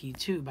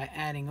Ft2 by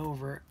adding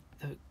over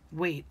the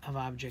weight of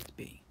object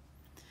B.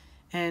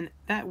 And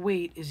that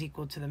weight is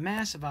equal to the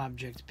mass of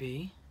object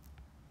B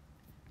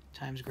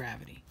times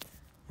gravity,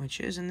 which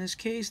is, in this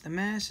case, the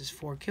mass is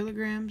 4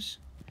 kilograms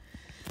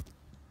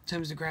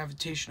times the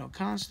gravitational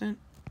constant.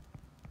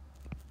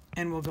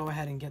 And we'll go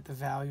ahead and get the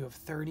value of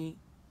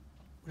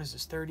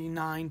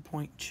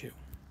 39.2.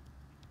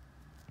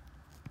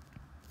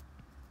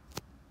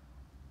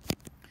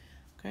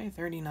 Okay,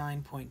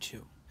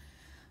 39.2.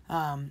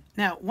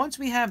 Now, once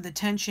we have the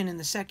tension in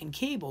the second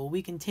cable,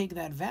 we can take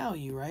that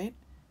value, right?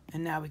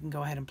 And now we can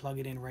go ahead and plug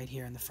it in right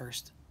here in the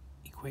first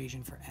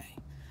equation for A.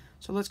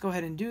 So let's go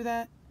ahead and do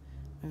that.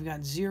 We've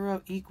got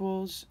 0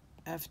 equals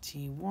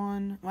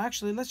Ft1. Well,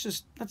 actually,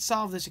 let's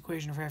solve this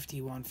equation for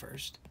Ft1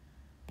 first.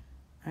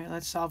 All right,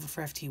 let's solve it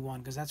for Ft1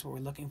 because that's what we're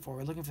looking for.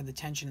 We're looking for the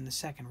tension in the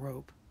second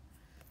rope.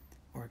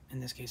 Or in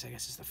this case, I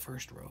guess it's the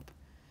first rope.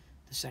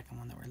 The second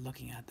one that we're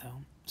looking at,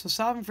 though. So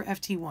solving for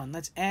Ft1,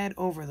 let's add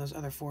over those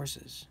other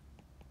forces.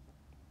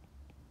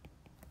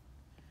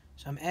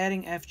 So I'm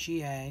adding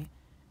FGA,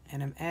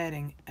 and I'm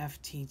adding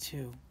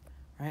Ft2.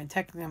 Right? And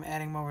technically, I'm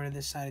adding them over to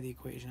this side of the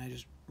equation. I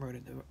just wrote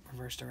it the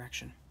reverse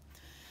direction.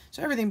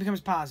 So everything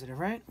becomes positive,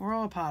 right? We're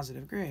all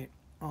positive. Great.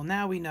 Well,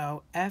 now we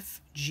know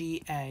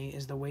FGA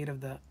is the weight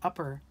of the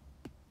upper,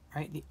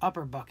 right? The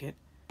upper bucket,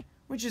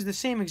 which is the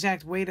same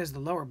exact weight as the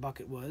lower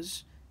bucket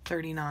was.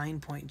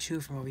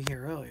 39.2 from over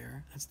here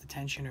earlier. That's the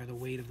tension or the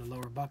weight of the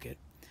lower bucket.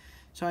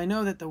 So I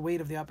know that the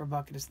weight of the upper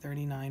bucket is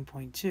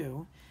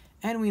 39.2,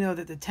 and we know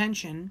that the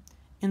tension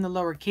in the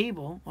lower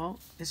cable, well,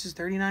 this is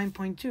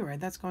 39.2, right?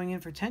 That's going in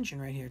for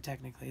tension right here,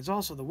 technically. It's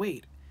also the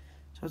weight.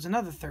 So it's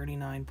another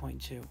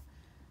 39.2.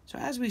 So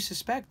as we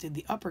suspected,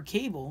 the upper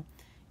cable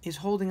is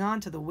holding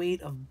on to the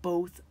weight of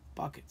both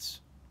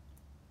buckets,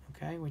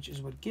 okay, which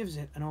is what gives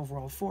it an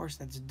overall force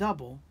that's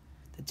double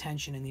the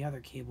tension in the other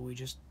cable we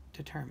just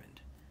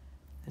determined.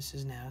 This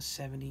is now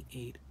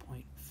 78.4.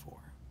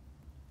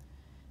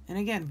 And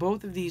again,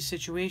 both of these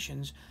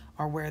situations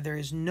are where there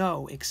is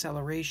no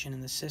acceleration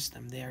in the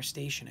system. They are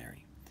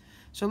stationary.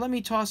 So let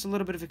me toss a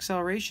little bit of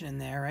acceleration in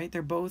there, right?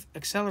 They're both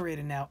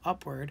accelerated now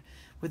upward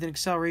with an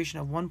acceleration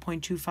of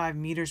 1.25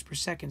 meters per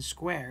second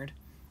squared.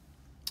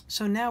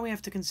 So now we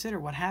have to consider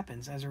what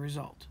happens as a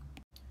result.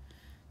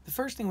 The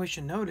first thing we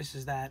should notice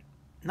is that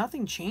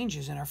nothing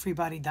changes in our free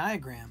body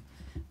diagram.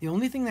 The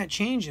only thing that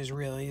changes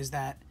really is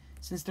that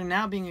since they're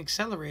now being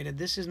accelerated,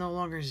 this is no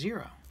longer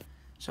 0.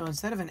 So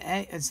instead of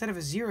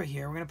a 0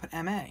 here, we're going to put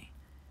ma, right?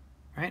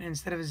 And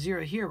instead of a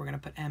 0 here, we're going to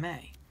put ma.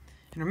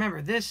 And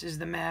remember, this is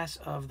the mass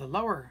of the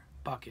lower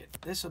bucket.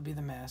 This will be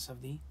the mass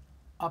of the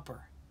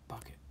upper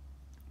bucket.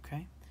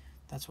 Okay?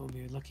 That's what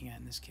we'll be looking at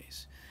in this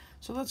case.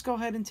 So let's go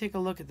ahead and take a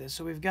look at this.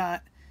 So we've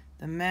got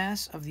the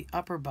mass of the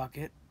upper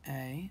bucket,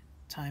 A,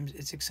 times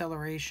its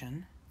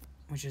acceleration,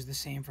 which is the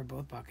same for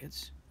both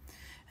buckets.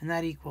 And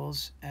that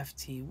equals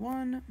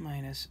Ft1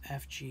 minus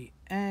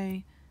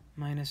FGA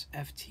minus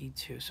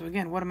Ft2. So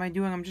again, what am I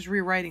doing? I'm just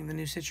rewriting the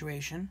new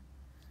situation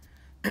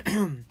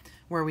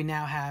where we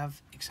now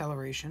have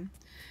acceleration.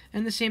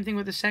 And the same thing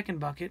with the second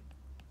bucket.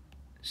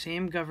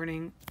 Same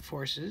governing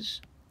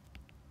forces,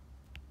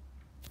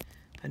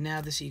 But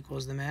now this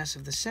equals the mass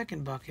of the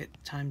second bucket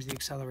times the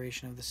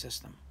acceleration of the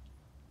system.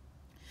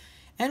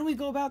 And we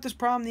go about this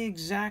problem the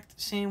exact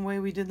same way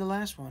we did the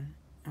last one,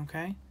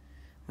 okay?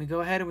 We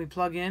go ahead and we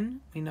plug in,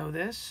 we know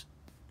this,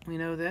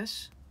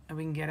 and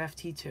we can get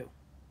FT2.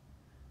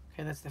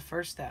 Okay, that's the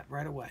first step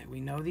right away. We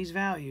know these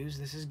values,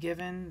 this is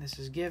given, this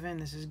is given,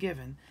 this is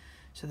given.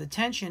 So the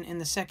tension in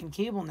the second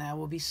cable now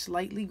will be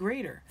slightly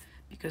greater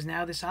because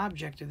now this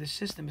object or this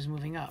system is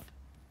moving up.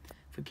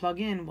 If we plug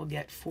in, we'll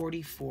get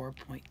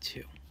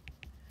 44.2.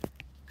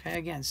 Okay,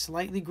 again,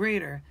 slightly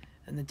greater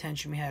than the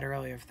tension we had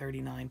earlier of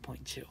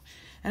 39.2.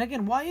 And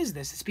again, why is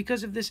this? It's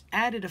because of this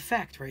added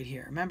effect right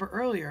here. Remember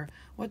earlier,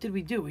 what did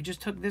we do? We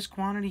just took this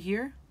quantity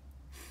here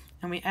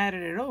and we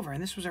added it over,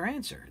 and this was our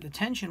answer. The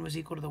tension was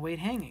equal to the weight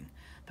hanging.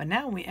 But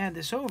now when we add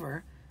this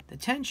over, the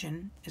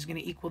tension is going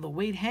to equal the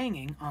weight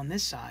hanging on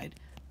this side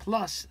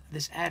plus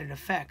this added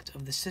effect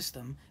of the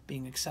system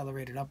being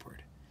accelerated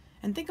upward.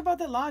 And think about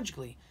that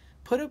logically.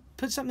 Put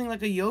something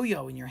like a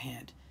yo-yo in your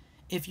hand.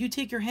 If you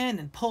take your hand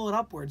and pull it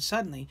upward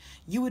suddenly,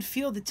 you would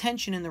feel the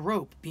tension in the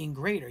rope being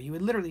greater. You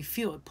would literally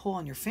feel it pull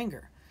on your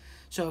finger.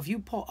 So if you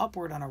pull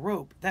upward on a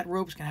rope, that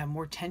rope's going to have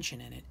more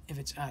tension in it if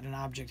it's at an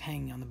object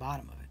hanging on the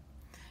bottom of it.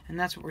 And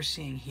that's what we're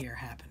seeing here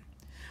happen.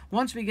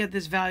 Once we get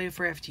this value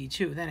for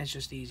FT2, then it's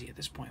just easy at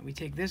this point. We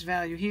take this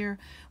value here,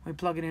 we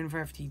plug it in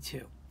for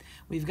FT2.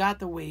 We've got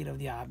the weight of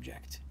the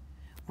object.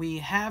 We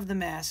have the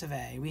mass of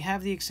A, we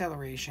have the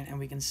acceleration, and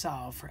we can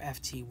solve for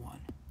FT1.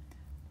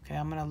 Okay,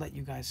 I'm going to let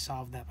you guys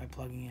solve that by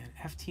plugging in.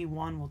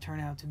 FT1 will turn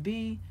out to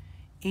be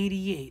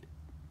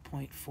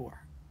 88.4.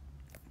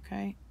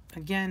 Okay,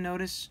 again,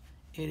 notice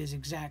it is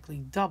exactly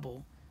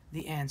double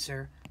the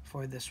answer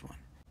for this one.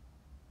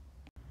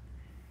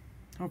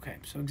 Okay,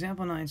 so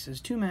example 9 says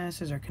two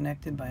masses are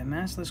connected by a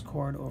massless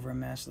cord over a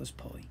massless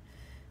pulley.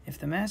 If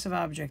the mass of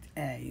object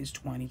A is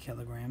 20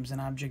 kilograms and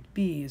object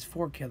B is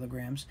 4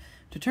 kilograms,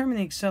 determine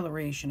the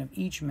acceleration of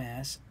each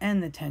mass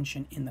and the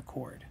tension in the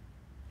cord.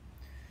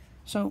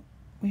 So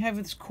we have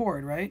this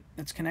cord, right,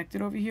 that's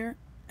connected over here,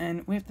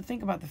 and we have to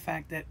think about the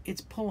fact that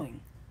it's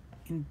pulling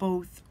in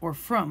both or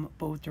from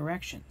both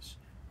directions,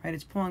 right?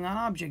 It's pulling on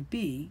object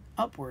B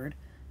upward,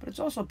 but it's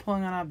also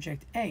pulling on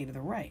object A to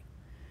the right.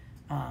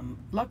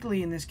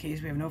 Luckily, in this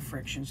case, we have no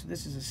friction, so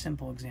this is a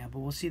simple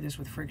example. We'll see this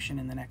with friction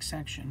in the next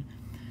section.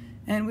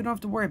 And we don't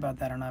have to worry about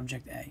that on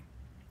object A.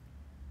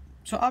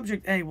 So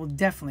object A will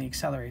definitely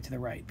accelerate to the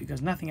right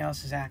because nothing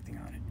else is acting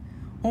on it.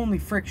 Only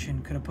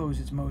friction could oppose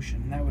its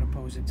motion, and that would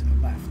oppose it to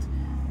the left.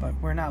 But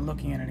we're not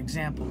looking at an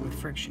example with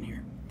friction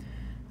here.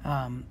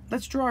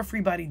 Let's draw our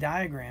free body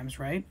diagrams,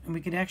 right? And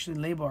we could actually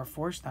label our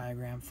force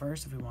diagram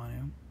first if we want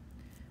to.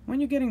 When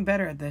you're getting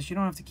better at this, you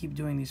don't have to keep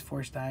doing these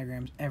force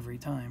diagrams every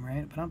time,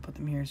 right? But I'll put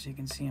them here so you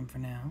can see them for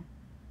now.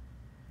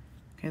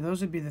 Okay,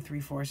 those would be the three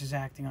forces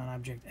acting on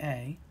object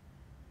A.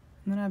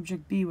 And then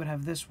object B would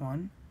have this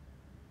one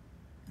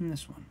and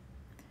this one.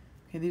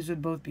 Okay, these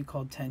would both be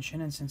called tension,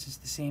 and since it's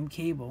the same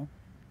cable,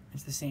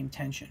 it's the same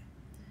tension.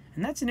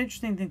 And that's an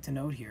interesting thing to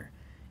note here.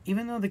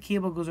 Even though the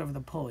cable goes over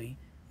the pulley,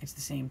 it's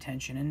the same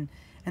tension.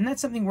 And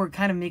that's something we're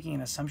kind of making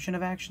an assumption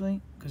of,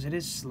 actually, because it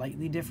is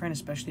slightly different,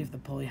 especially if the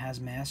pulley has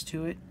mass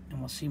to it, and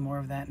we'll see more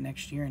of that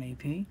next year in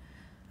AP.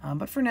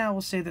 But for now,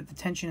 we'll say that the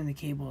tension in the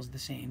cable is the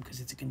same because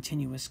it's a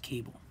continuous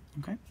cable.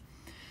 Okay.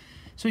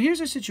 So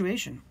here's our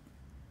situation.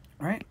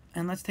 All right,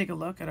 and let's take a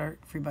look at our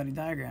free body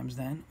diagrams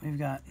then. We've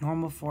got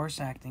normal force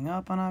acting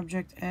up on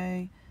object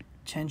A,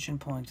 tension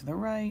pulling to the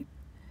right,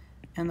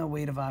 and the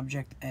weight of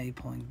object A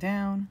pulling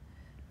down.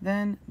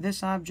 Then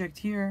this object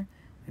here,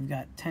 we've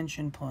got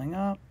tension pulling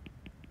up,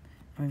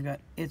 and we've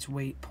got its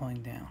weight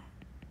pulling down.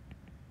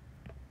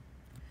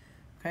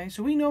 Okay,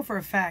 so we know for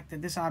a fact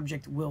that this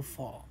object will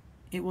fall.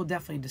 It will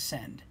definitely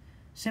descend,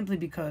 simply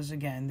because,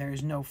 again, there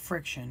is no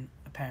friction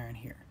apparent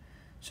here.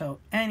 So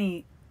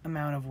any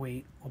amount of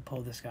weight will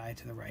pull this guy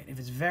to the right. If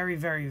it's very,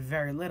 very,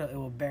 very little, it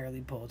will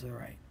barely pull to the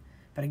right.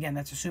 But again,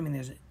 that's assuming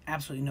there's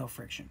absolutely no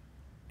friction.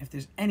 If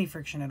there's any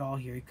friction at all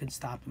here, it could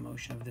stop the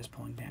motion of this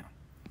pulling down.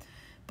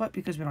 But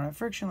because we don't have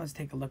friction, let's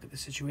take a look at the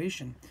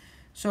situation.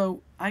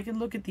 So I can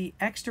look at the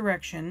x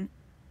direction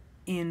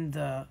in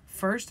the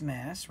first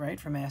mass, right,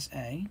 for mass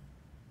A,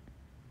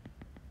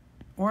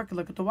 or I could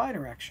look at the y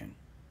direction.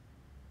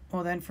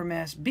 Well, then for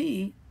mass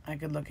B, I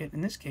could look at,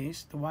 in this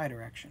case, the y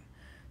direction.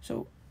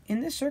 So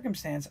in this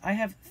circumstance, I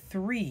have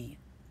three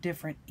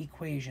different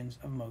equations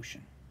of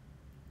motion.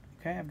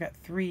 Okay, I've got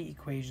three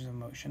equations of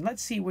motion.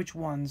 Let's see which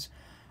ones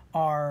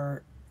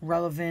are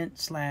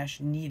relevant /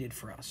 needed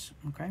for us.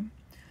 Okay,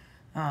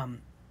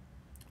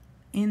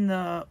 in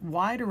the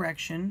y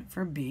direction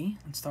for B,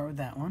 let's start with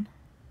that one,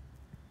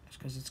 just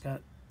because it's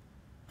got,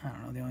 I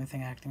don't know, the only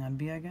thing acting on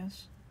B, I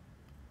guess.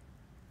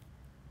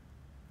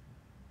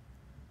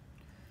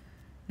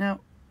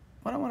 Now,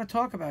 what I want to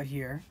talk about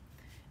here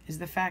is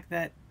the fact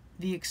that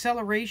the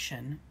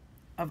acceleration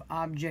of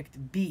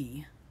object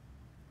B,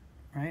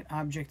 right,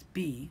 object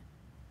B,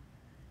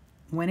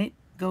 when it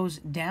goes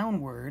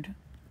downward,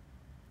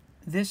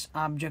 this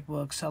object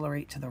will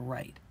accelerate to the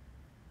right.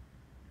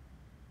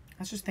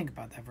 Let's just think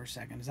about that for a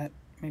second. Does that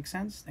make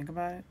sense? Think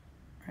about it.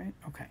 right?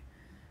 Okay.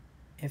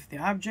 If the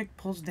object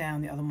pulls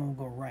down, the other one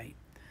will go right.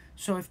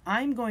 So if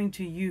I'm going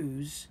to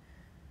use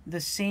the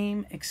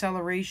same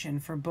acceleration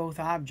for both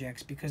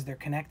objects because they're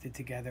connected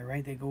together,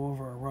 right? They go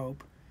over a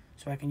rope,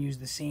 so I can use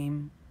the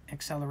same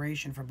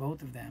acceleration for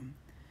both of them.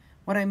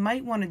 What I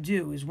might want to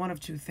do is one of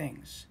two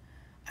things.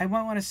 I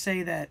might want to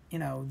say that,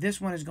 this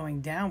one is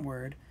going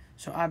downward,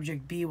 so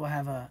object B will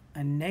have a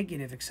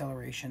negative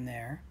acceleration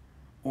there.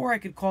 Or I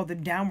could call the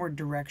downward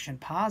direction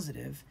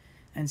positive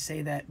and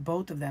say that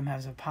both of them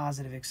have a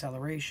positive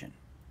acceleration.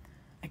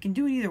 I can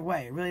do it either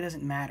way. It really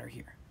doesn't matter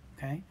here,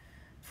 okay?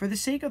 For the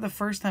sake of the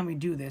first time we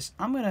do this,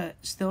 I'm going to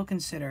still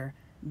consider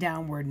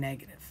downward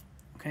negative.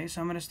 Okay,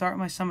 so I'm going to start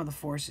my sum of the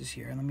forces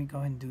here. Let me go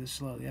ahead and do this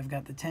slowly. I've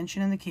got the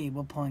tension in the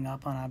cable pulling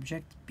up on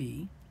object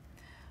B.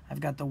 I've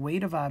got the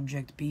weight of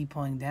object B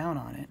pulling down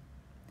on it.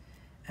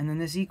 And then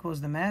this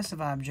equals the mass of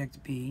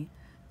object B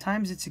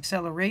times its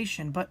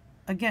acceleration. But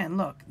again,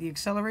 look, the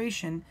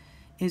acceleration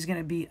is going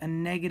to be a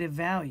negative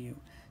value.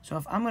 So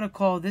if I'm going to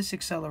call this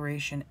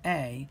acceleration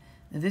A,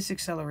 this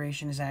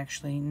acceleration is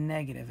actually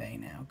negative A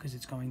now because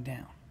it's going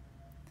down.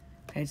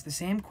 Okay, it's the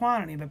same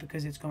quantity, but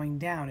because it's going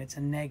down, it's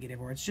a negative,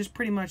 or it's just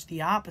pretty much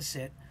the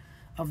opposite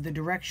of the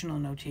directional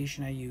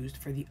notation I used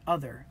for the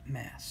other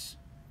mass.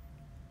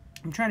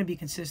 I'm trying to be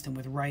consistent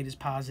with right is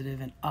positive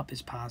and up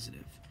is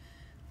positive.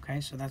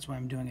 Okay, so that's why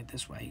I'm doing it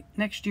this way.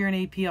 Next year in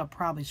AP, I'll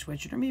probably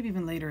switch it, or maybe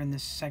even later in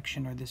this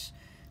section or this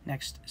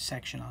next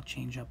section, I'll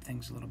change up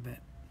things a little bit.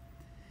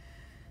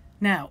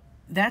 Now,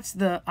 that's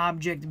the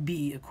object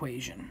B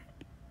equation.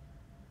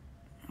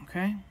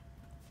 Okay,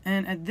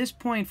 and at this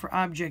point for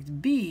object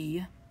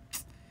B,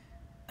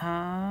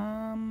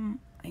 I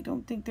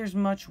don't think there's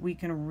much we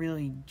can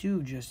really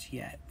do just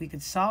yet. We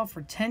could solve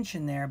for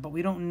tension there, but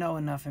we don't know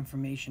enough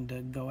information to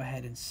go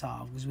ahead and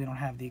solve because we don't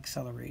have the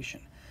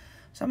acceleration.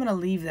 So I'm going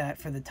to leave that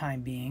for the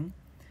time being.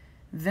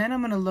 Then I'm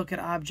going to look at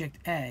object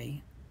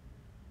A.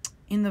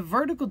 In the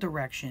vertical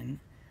direction,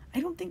 I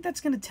don't think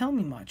that's going to tell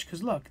me much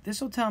because look,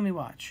 this will tell me,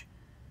 watch.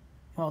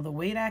 Well, the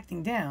weight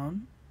acting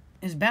down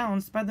is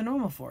balanced by the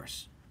normal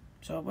force.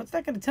 So what's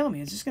that going to tell me?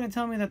 It's just going to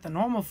tell me that the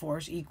normal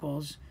force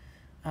equals,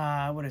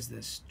 what is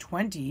this,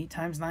 20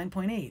 times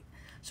 9.8.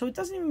 So it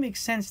doesn't even make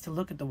sense to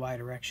look at the y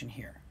direction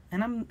here.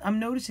 And I'm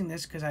noticing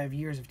this because I have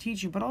years of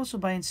teaching, but also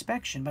by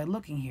inspection, by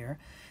looking here.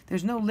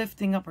 There's no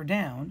lifting up or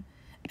down.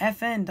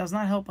 Fn does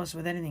not help us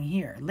with anything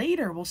here.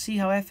 Later, we'll see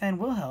how Fn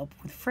will help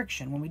with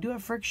friction. When we do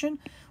have friction,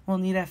 we'll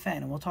need Fn,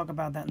 and we'll talk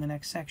about that in the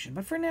next section.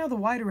 But for now, the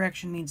y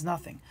direction means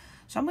nothing.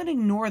 So I'm going to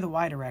ignore the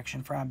y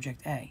direction for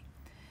object A.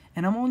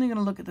 And I'm only going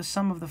to look at the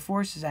sum of the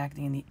forces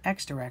acting in the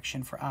x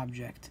direction for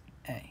object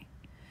A.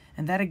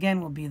 And that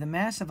again will be the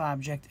mass of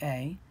object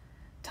A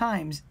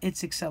times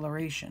its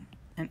acceleration.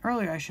 And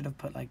earlier I should have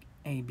put like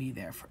AB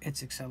there for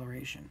its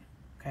acceleration.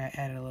 Okay,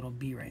 I added a little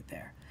b right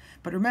there.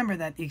 But remember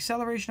that the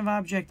acceleration of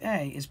object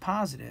A is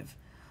positive,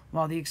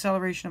 while the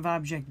acceleration of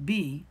object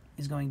B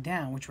is going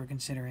down, which we're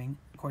considering,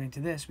 according to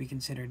this, we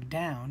considered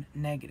down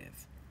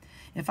negative.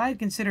 If I had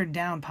considered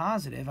down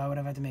positive, I would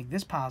have had to make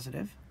this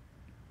positive,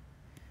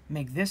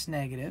 make this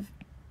negative,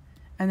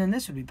 and then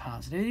this would be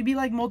positive. It'd be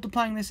like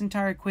multiplying this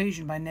entire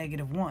equation by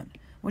 -1,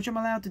 which I'm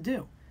allowed to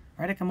do.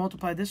 Right? I can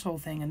multiply this whole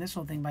thing and this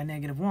whole thing by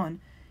 -1.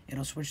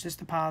 It'll switch this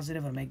to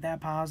positive, it'll make that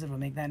positive, it'll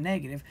make that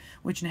negative,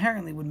 which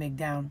inherently would make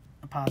down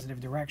a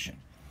positive direction.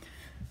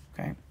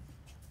 Okay?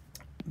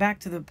 Back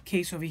to the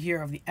case over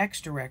here of the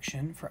x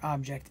direction for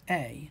object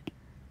A.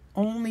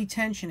 Only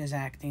tension is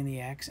acting in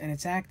the x, and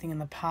it's acting in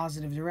the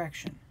positive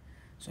direction.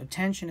 So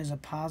tension is a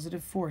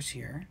positive force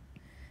here,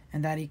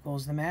 and that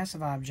equals the mass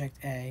of object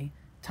A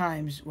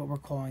times what we're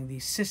calling the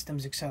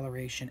system's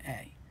acceleration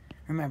A.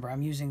 Remember,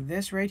 I'm using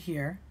this right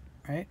here,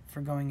 right,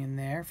 for going in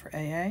there for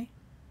AA,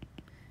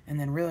 and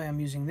then really I'm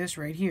using this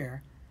right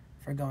here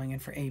for going in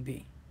for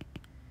AB.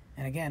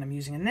 And again, I'm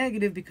using a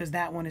negative because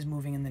that one is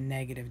moving in the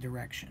negative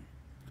direction.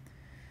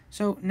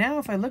 So now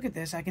if I look at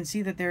this, I can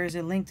see that there is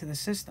a link to the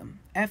system.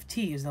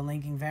 Ft is the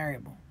linking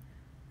variable.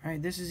 All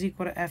right, this is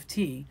equal to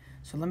Ft.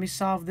 So let me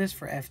solve this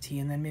for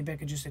Ft, and then maybe I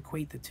could just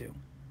equate the two.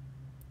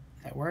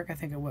 Does that work? I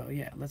think it will.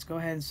 Yeah, let's go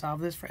ahead and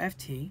solve this for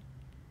Ft.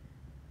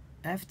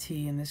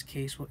 Ft in this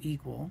case will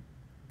equal,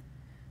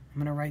 I'm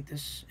going to write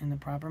this in the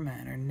proper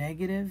manner,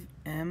 negative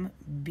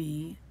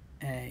MBA.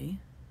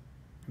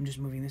 I'm just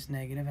moving this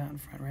negative out in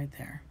front right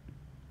there.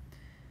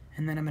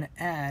 And then I'm going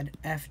to add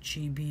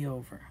FGB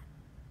over.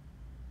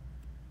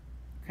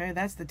 Okay,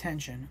 that's the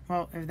tension.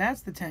 Well, if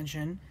that's the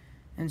tension,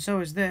 and so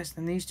is this,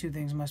 then these two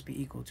things must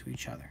be equal to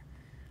each other.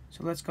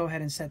 So let's go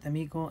ahead and set them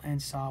equal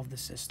and solve the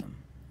system.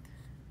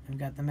 We've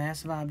got the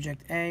mass of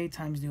object A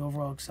times the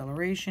overall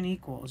acceleration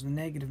equals the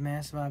negative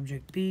mass of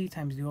object B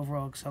times the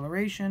overall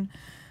acceleration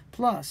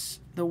plus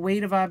the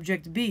weight of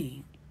object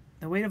B.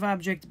 The weight of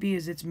object B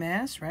is its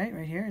mass, right?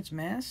 Right here, its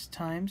mass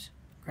times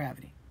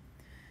gravity.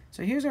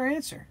 So here's our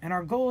answer. And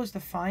our goal is to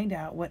find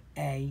out what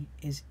A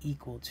is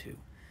equal to.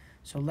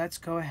 So let's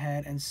go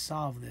ahead and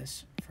solve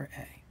this for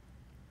A.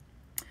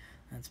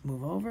 Let's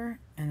move over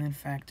and then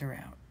factor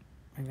out.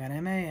 We've got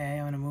MAA.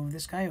 I'm going to move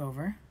this guy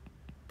over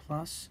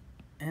plus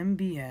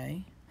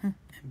MBA.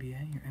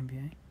 MBA or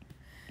MBA,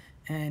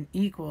 and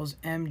equals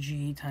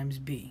mg times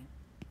b.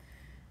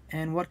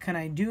 And what can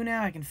I do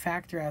now? I can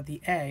factor out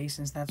the a,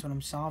 since that's what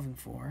I'm solving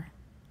for.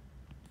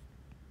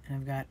 And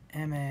I've got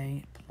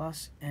ma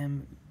plus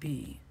mb,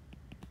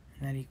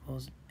 and that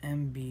equals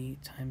mb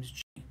times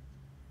g.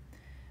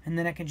 And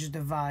then I can just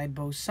divide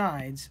both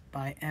sides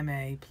by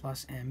ma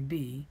plus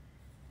mb,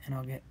 and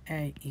I'll get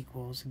a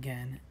equals,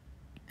 again,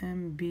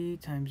 mb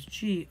times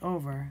g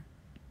over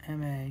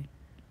ma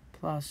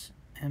plus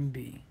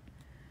mb.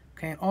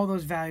 Okay, and all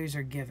those values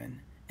are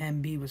given.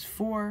 mb was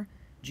 4,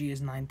 g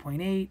is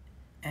 9.8,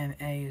 and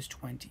a is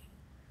 20.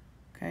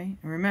 Okay,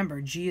 and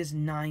remember, g is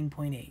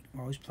 9.8.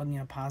 We're always plugging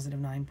in a positive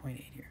 9.8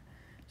 here.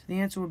 So the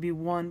answer would be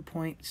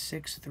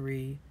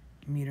 1.63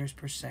 meters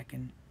per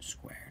second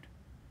squared.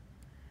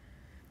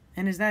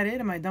 And is that it?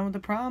 Am I done with the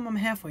problem? I'm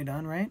halfway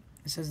done, right?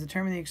 It says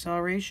determine the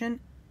acceleration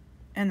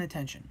and the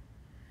tension.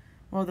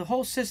 Well, the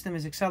whole system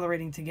is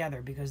accelerating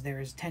together because there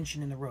is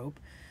tension in the rope.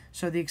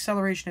 So the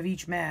acceleration of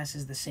each mass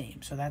is the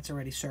same. So that's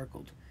already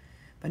circled.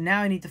 But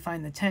now I need to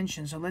find the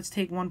tension. So let's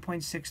take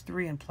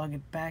 1.63 and plug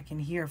it back in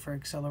here for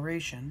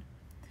acceleration.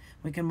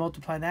 We can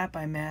multiply that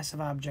by mass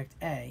of object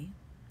A.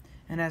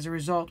 And as a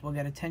result, we'll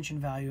get a tension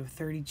value of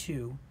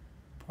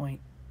 32.7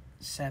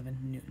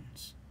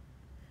 newtons.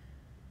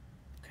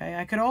 Okay,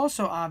 I could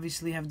also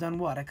obviously have done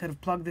what? I could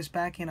have plugged this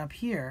back in up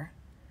here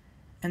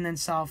and then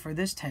solve for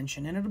this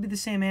tension. And it'll be the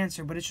same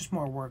answer, but it's just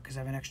more work because I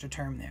have an extra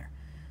term there.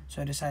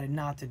 So I decided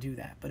not to do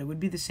that. But it would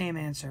be the same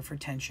answer for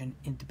tension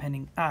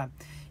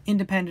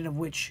independent of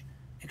which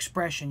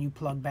expression you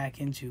plug back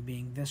into,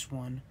 being this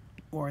one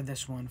or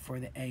this one for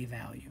the A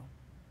value.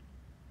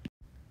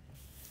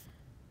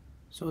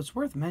 So it's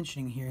worth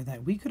mentioning here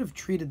that we could have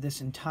treated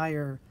this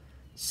entire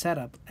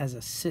setup as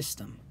a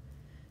system.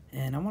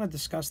 And I want to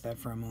discuss that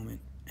for a moment.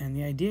 And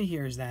the idea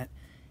here is that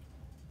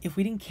if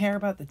we didn't care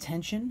about the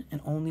tension and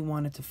only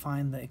wanted to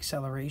find the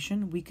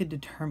acceleration, we could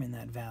determine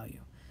that value.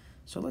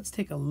 So let's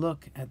take a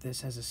look at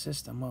this as a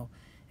system. Well,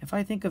 if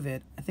I think of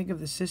it, I think of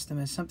the system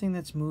as something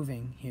that's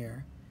moving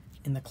here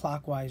in the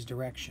clockwise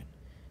direction.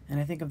 And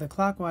I think of the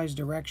clockwise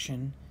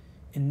direction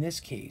in this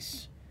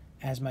case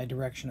as my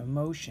direction of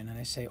motion. And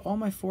I say all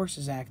my force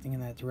is acting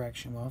in that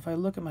direction. Well, if I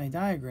look at my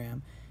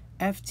diagram,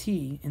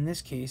 Ft in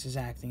this case is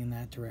acting in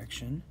that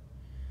direction.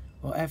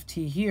 Well,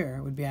 Ft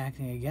here would be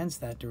acting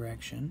against that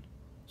direction.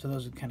 So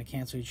those would kind of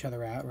cancel each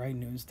other out, right?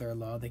 Newton's third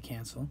law, they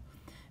cancel.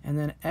 And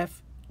then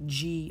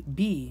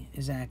FGB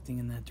is acting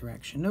in that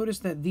direction. Notice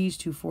that these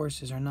two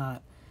forces are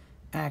not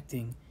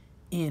acting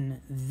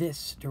in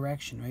this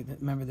direction, right?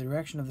 Remember, the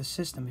direction of the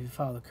system, if you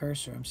follow the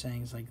cursor, I'm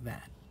saying is like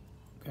that,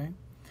 okay?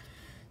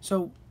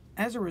 So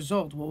as a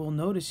result, what we'll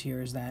notice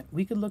here is that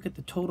we could look at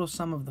the total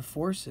sum of the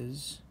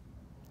forces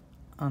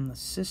on the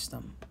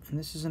system, and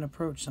this is an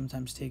approach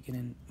sometimes taken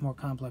in more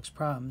complex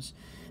problems,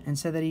 and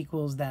say that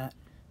equals that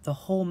the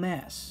whole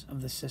mass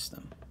of the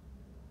system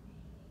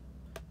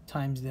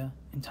times the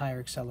entire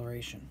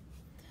acceleration.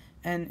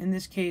 And in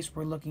this case,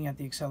 we're looking at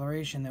the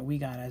acceleration that we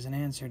got as an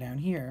answer down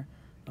here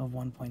of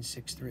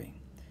 1.63.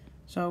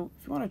 So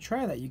if you want to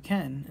try that, you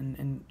can,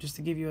 and just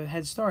to give you a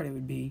head start, it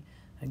would be,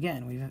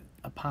 again, we have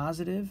a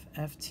positive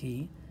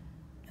Ft,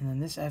 and then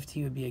this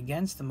Ft would be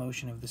against the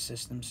motion of the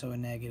system, so a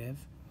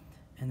negative.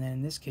 And then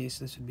in this case,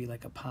 this would be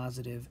like a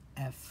positive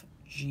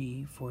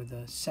Fg for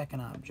the second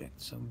object,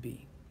 so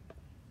B.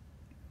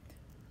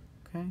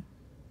 Okay,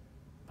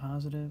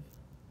 positive,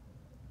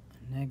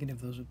 a negative,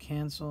 those would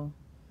cancel,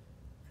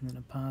 and then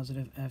a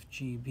positive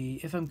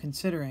FGB. If I'm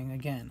considering,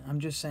 again, I'm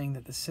just saying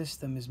that the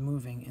system is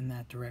moving in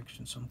that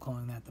direction, so I'm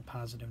calling that the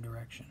positive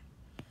direction.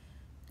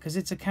 Because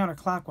it's a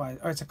counterclockwise,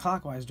 or it's a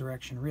clockwise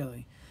direction,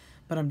 really,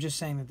 but I'm just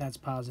saying that that's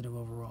positive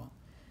overall.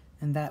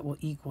 And that will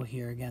equal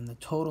here, again, the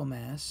total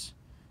mass.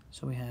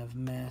 So we have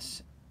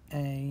mass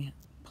A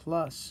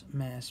plus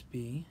mass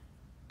B.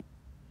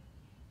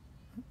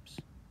 Oops,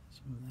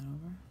 let's move that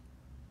over.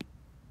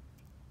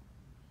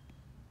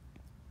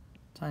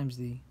 Times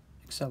the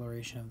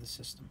acceleration of the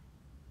system.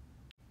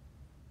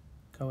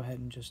 Go ahead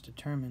and just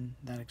determine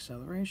that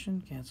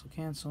acceleration, cancel,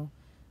 cancel,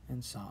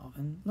 and solve.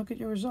 And look at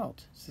your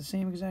result. It's the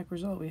same exact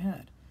result we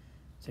had.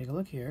 Take a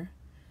look here.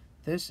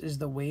 This is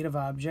the weight of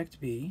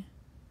object B,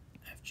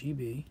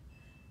 FGB,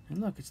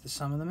 and look, it's the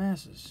sum of the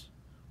masses.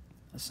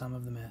 The sum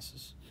of the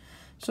masses.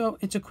 So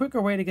it's a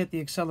quicker way to get the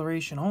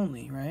acceleration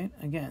only, right?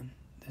 Again,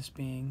 this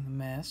being the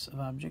mass of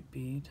object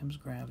B times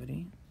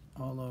gravity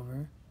all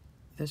over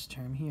this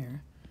term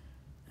here,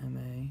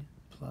 ma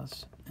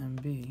plus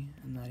mb,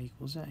 and that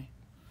equals a.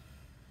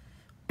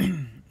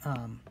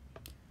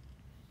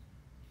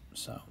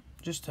 So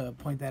just to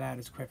point that out,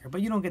 it's quicker,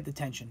 but you don't get the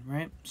tension,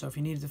 right? So if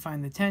you needed to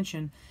find the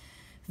tension,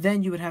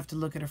 then you would have to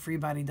look at a free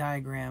body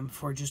diagram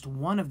for just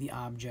one of the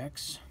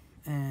objects,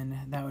 and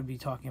that would be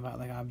talking about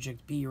like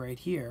object B right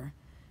here,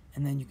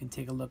 and then you can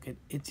take a look at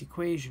its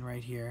equation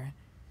right here,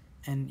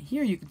 and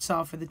here you could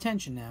solve for the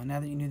tension now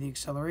that you knew the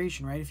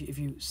acceleration, right? If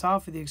you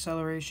solve for the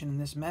acceleration in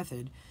this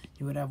method,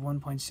 you would have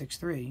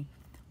 1.63,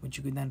 which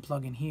you could then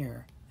plug in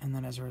here, and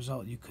then as a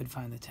result you could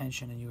find the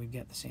tension and you would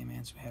get the same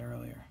answer we had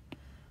earlier.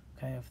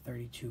 okay, of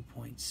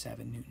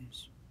 32.7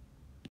 newtons.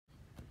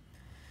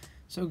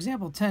 So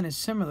example 10 is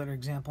similar to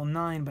example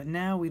 9, but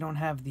now we don't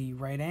have the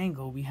right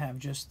angle, we have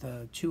just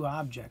the two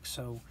objects.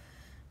 So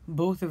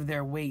both of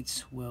their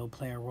weights will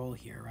play a role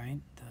here, right?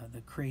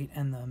 The crate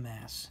and the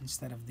mass,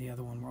 instead of the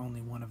other one where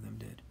only one of them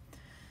did.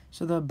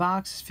 So the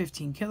box is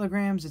 15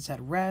 kilograms, it's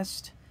at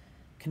rest,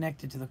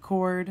 connected to the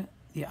cord.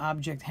 The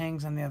object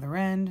hangs on the other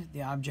end.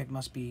 The object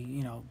must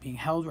be, being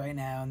held right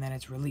now, and then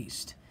it's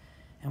released.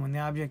 And when the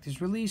object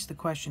is released, the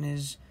question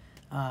is,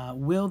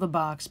 will the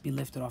box be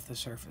lifted off the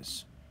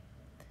surface?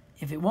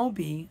 If it won't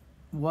be,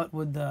 what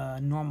would the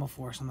normal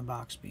force on the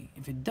box be?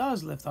 If it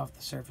does lift off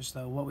the surface,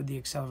 though, what would the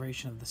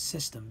acceleration of the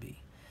system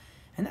be?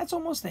 And that's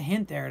almost a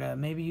hint there to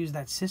maybe use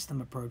that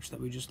system approach that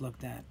we just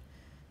looked at.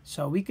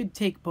 So we could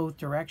take both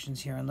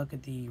directions here and look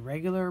at the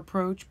regular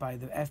approach by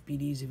the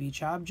FBDs of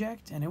each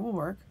object, and it will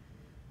work.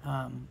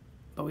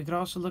 But we could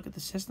also look at the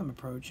system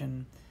approach,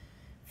 and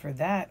for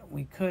that,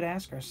 we could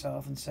ask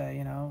ourselves and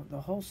say,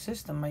 the whole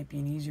system might be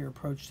an easier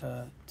approach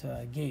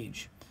to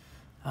gauge.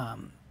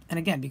 And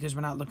again, because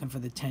we're not looking for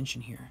the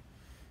tension here.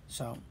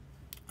 So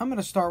I'm going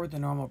to start with the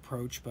normal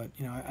approach, but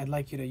I'd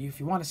like you to, if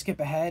you want to skip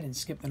ahead and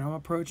skip the normal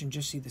approach and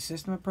just see the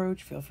system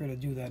approach, feel free to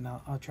do that, and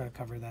I'll try to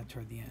cover that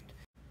toward the end.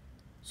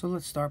 So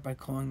let's start by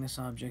calling this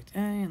object A,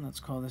 and let's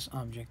call this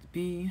object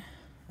B.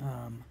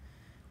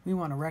 We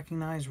want to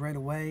recognize right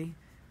away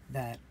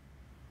that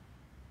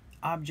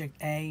object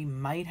A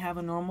might have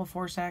a normal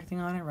force acting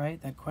on it,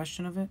 right? That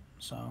question of it.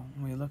 So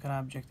when we look at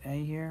object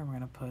A here, we're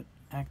going to put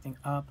acting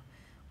up.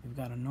 We've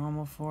got a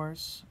normal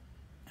force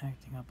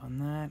acting up on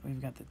that.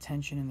 We've got the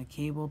tension in the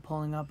cable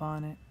pulling up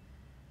on it.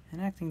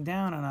 And acting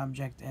down on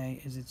object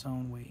A is its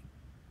own weight.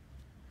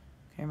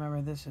 Okay,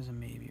 remember this is a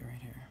maybe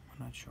right here.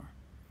 I'm not sure.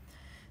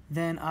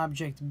 Then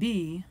object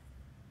B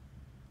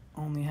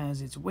only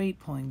has its weight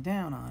pulling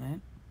down on it.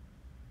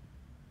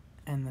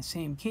 And the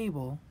same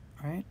cable,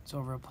 right? It's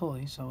over a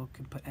pulley, so we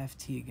could put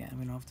FT again.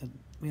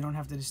 We don't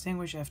have to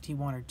distinguish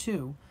FT1 or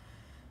 2.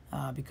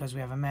 Because we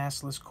have a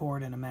massless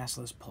cord and a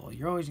massless pull.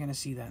 You're always going to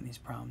see that in these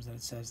problems that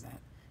it says that.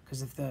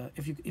 Because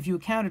if you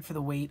accounted for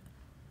the weight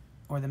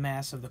or the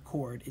mass of the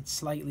cord, it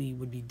slightly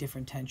would be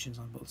different tensions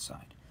on both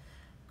sides.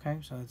 Okay,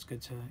 so that's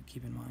good to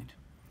keep in mind.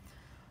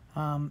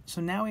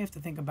 So now we have to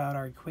think about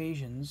our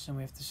equations, and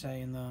we have to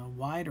say in the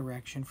y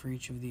direction for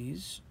each of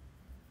these,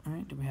 all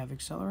right, do we have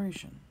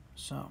acceleration?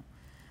 So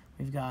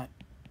we've got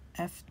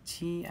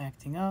Ft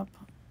acting up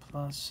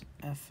plus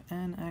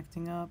Fn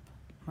acting up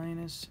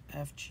minus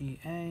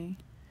FGA, and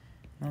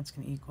that's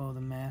going to equal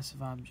the mass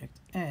of object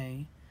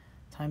A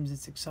times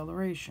its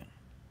acceleration.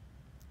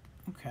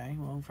 Okay,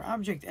 well for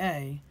object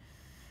A,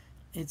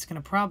 it's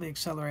going to probably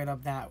accelerate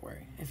up that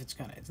way.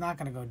 It's not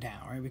going to go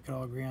down, right? We could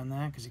all agree on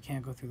that because it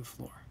can't go through the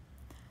floor.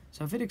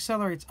 So if it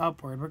accelerates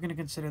upward, we're going to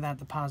consider that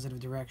the positive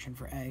direction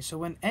for A. So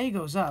when A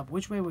goes up,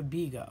 which way would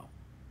B go?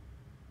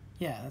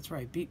 Yeah, that's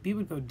right. B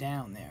would go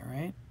down there,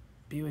 right?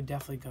 B would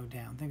definitely go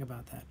down. Think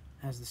about that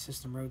as the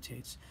system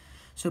rotates.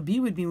 So B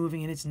would be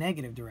moving in its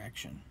negative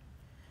direction.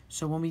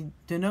 So when we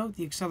denote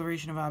the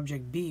acceleration of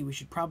object B, we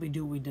should probably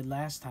do what we did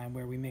last time,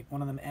 where we make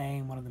one of them A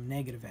and one of them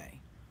negative A.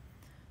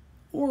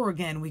 Or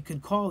again, we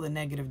could call the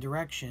negative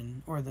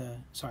direction,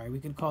 we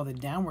could call the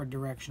downward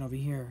direction over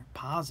here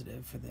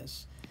positive for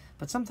this.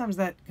 But sometimes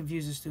that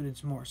confuses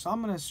students more. So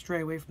I'm going to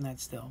stray away from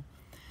that still.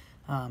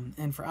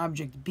 And for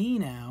object B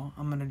now,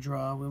 I'm going to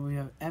draw where we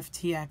have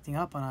Ft acting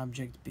up on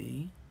object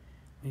B.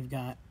 We've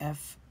got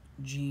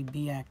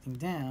FGB acting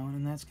down,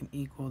 and that's going to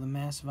equal the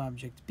mass of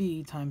object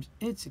B times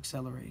its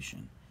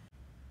acceleration.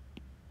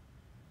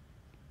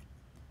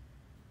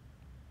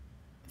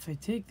 If I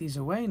take these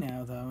away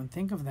now, though, and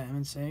think of them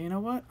and say, you know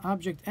what?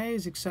 Object A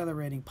is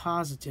accelerating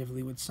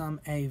positively with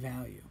some A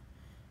value.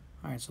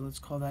 All right, so let's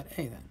call that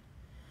A then.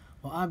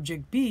 Well,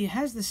 object B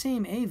has the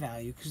same A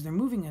value because they're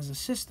moving as a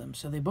system,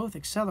 so they both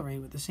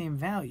accelerate with the same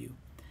value.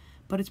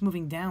 But it's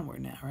moving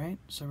downward now, right?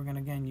 So we're going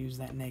to, again, use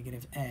that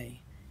negative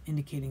A,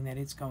 indicating that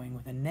it's going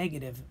with a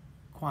negative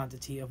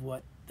quantity of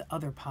what the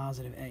other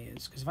positive A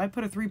is. Because if I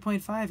put a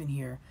 3.5 in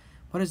here,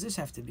 what does this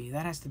have to be?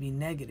 That has to be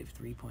negative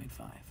 3.5.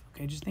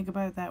 Okay, just think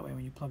about it that way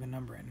when you plug a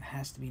number in. It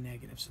has to be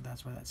negative, so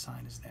that's why that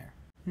sign is there.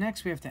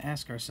 Next, we have to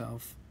ask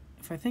ourselves,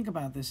 if I think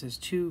about this as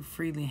two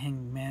freely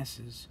hanging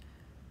masses,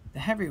 the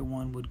heavier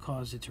one would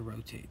cause it to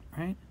rotate,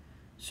 right?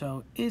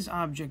 So is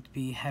object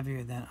B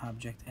heavier than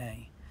object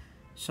A?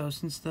 So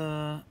since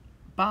the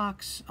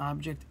box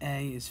object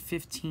A is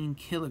 15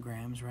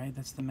 kilograms, right?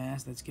 That's the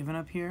mass that's given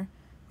up here.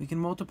 We can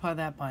multiply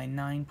that by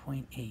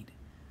 9.8.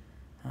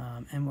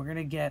 And we're going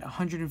to get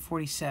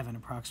 147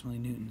 approximately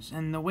newtons.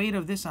 And the weight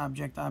of this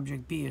object,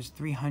 object B, is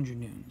 300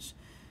 newtons.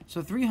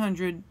 So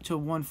 300 to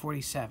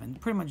 147,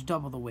 pretty much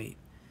double the weight.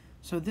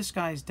 So this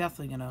guy is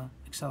definitely going to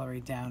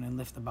accelerate down and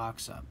lift the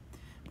box up,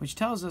 which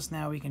tells us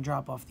now we can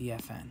drop off the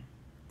Fn.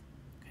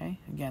 Okay,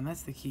 again,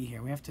 that's the key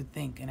here. We have to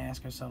think and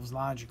ask ourselves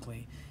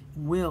logically,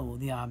 will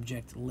the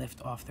object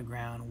lift off the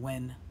ground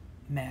when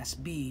mass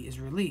B is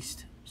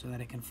released so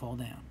that it can fall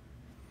down?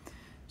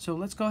 So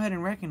let's go ahead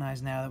and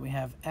recognize now that we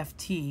have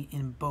Ft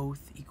in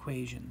both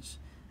equations.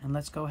 And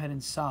let's go ahead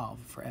and solve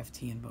for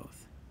Ft in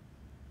both.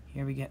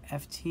 Here we get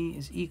Ft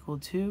is equal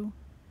to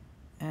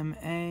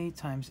ma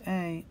times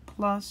a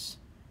plus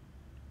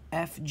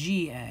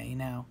Fga.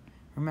 Now,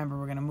 remember,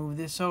 we're going to move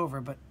this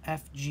over, but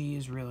Fg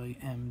is really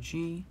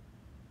mg.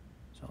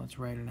 So let's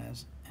write it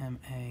as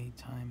ma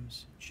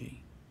times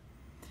g.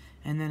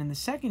 And then in the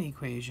second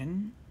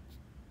equation,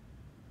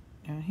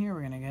 down here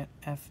we're going to get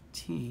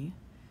Ft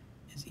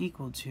is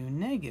equal to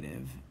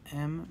negative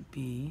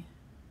mba.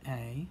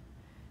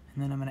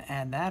 And then I'm going to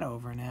add that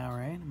over now,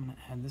 right? I'm going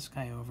to add this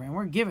guy over. And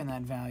we're given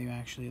that value,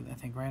 actually, I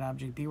think, right?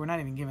 Object B. We're not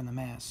even given the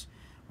mass.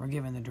 We're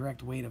given the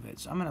direct weight of it.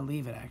 So I'm going to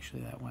leave it,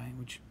 actually, that way,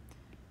 which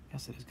I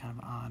guess it is kind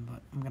of odd,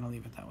 but I'm going to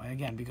leave it that way.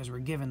 Again, because we're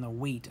given the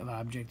weight of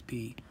object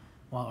B,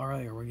 while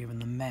earlier we're given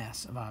the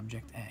mass of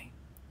object A.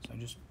 So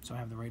just so I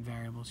have the right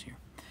variables here.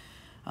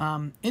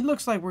 It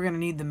looks like we're going to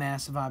need the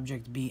mass of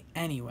object B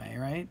anyway,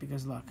 right?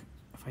 Because, look,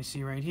 if I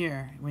see right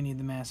here, we need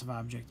the mass of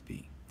object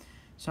B.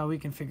 So we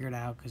can figure it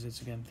out because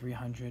it's, again,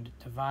 300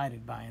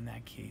 divided by, in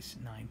that case,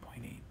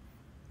 9.8.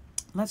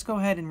 Let's go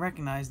ahead and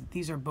recognize that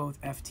these are both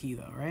Ft,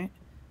 though, right?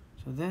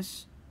 So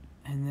this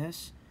and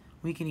this,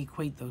 we can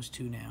equate those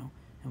two now,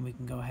 and we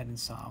can go ahead and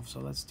solve. So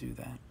let's do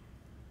that.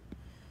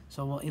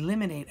 So we'll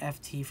eliminate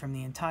Ft from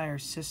the entire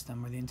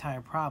system, or the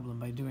entire problem,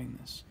 by doing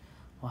this.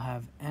 We'll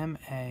have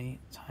ma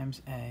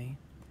times a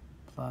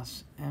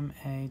plus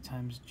ma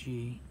times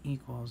g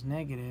equals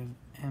negative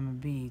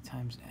mb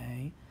times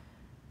a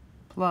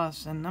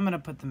plus, and I'm going to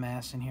put the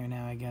mass in here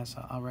now, I guess.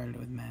 I'll write it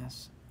with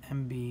mass,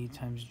 mb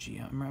times g.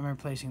 I'm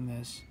replacing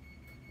this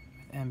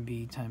with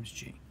mb times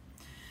g.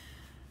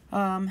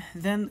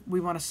 Then we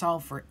want to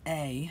solve for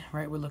a,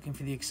 right? We're looking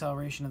for the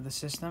acceleration of the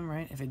system,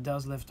 right? If it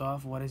does lift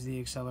off, what is the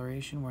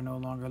acceleration? We're no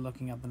longer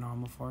looking at the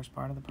normal force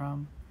part of the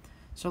problem.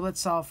 So let's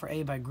solve for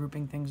a by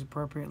grouping things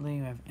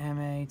appropriately. We have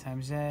ma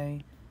times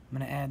a. I'm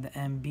going to add the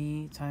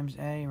mb times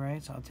a,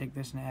 right? So I'll take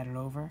this and add it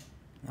over, and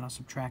then I'll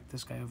subtract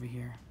this guy over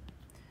here.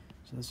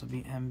 So this will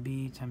be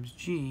mb times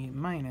g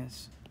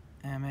minus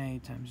ma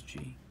times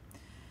g.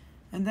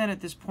 And then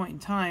at this point in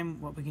time,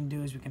 what we can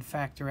do is we can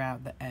factor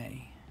out the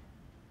a.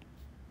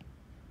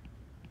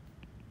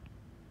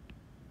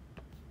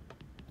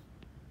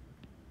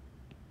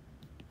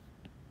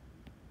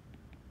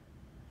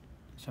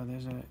 So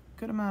there's a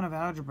good amount of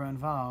algebra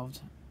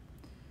involved,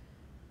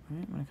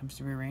 right, when it comes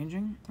to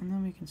rearranging, and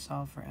then we can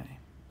solve for a.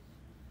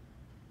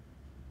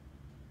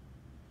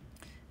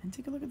 And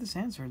take a look at this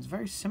answer. It's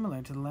very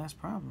similar to the last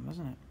problem,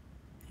 isn't it?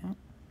 Yep.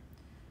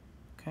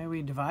 Okay,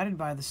 we divided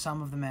by the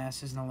sum of the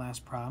masses in the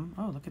last problem.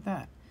 Oh, look at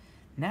that.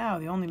 Now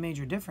the only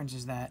major difference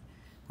is that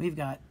we've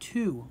got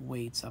two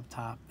weights up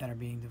top that are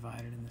being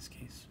divided in this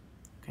case.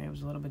 Okay, it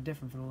was a little bit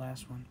different for the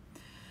last one.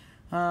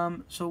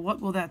 So what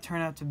will that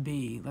turn out to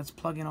be? Let's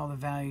plug in all the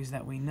values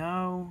that we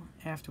know.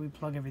 After we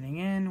plug everything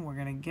in, we're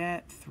going to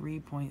get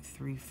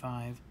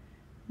 3.35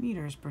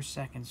 meters per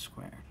second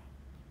squared.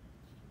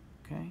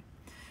 Okay?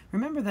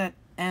 Remember that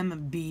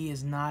MB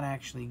is not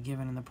actually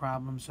given in the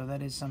problem, so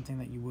that is something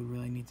that you would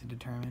really need to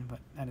determine, but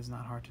that is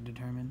not hard to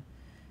determine.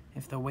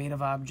 If the weight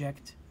of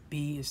object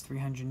B is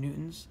 300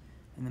 newtons,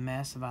 then the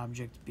mass of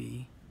object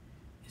B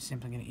is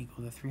simply going to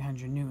equal the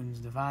 300 newtons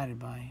divided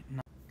by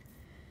 9.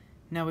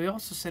 Now, we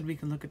also said we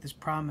can look at this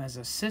problem as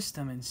a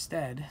system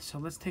instead, so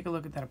let's take a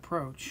look at that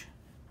approach.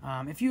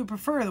 If you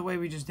prefer the way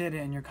we just did it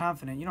and you're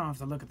confident, you don't have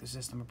to look at the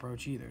system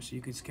approach either, so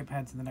you could skip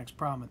ahead to the next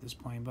problem at this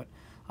point, but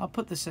I'll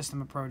put the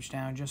system approach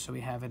down just so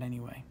we have it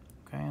anyway,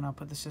 okay? And I'll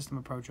put the system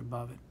approach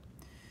above it.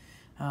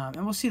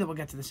 And we'll see that we'll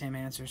get to the same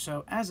answer.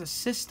 So as a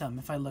system,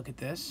 if I look at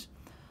this,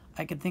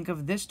 I could think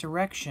of this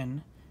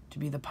direction to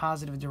be the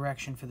positive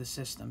direction for the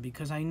system,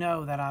 because I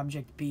know that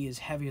object B is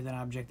heavier than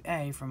object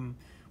A from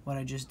what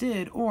I just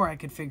did, or I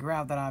could figure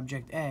out that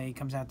object A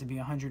comes out to be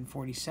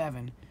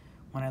 147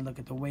 when I look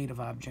at the weight of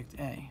object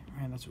A,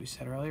 right? That's what we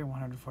said earlier,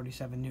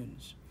 147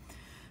 newtons.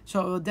 So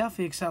it will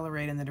definitely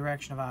accelerate in the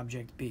direction of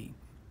object B.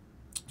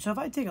 So if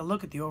I take a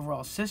look at the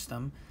overall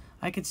system,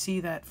 I could see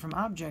that from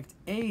object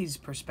A's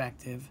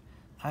perspective,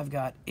 I've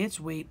got its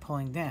weight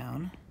pulling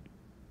down,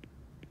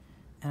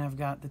 and I've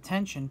got the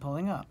tension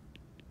pulling up.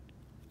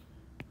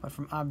 But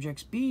from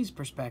object B's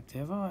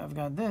perspective, oh, I've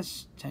got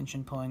this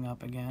tension pulling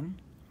up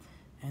again,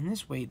 and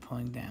this weight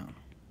pulling down.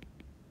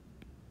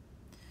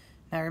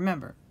 Now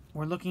remember,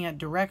 we're looking at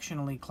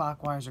directionally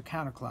clockwise or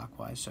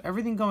counterclockwise, so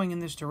everything going in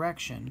this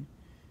direction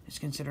is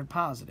considered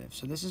positive.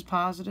 So this is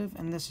positive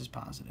and this is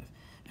positive.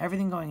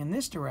 Everything going in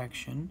this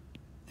direction,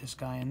 this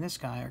guy and this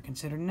guy, are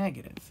considered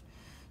negative.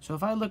 So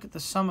if I look at the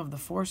sum of the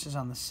forces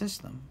on the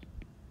system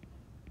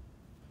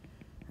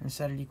and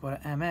set it equal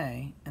to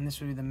ma, and this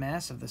would be the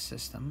mass of the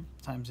system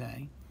times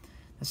a,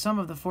 the sum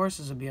of the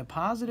forces would be a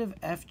positive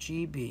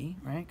FGB,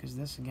 right? Because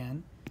this,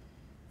 again,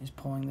 is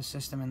pulling the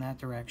system in that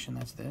direction.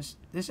 That's this.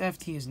 This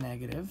FT is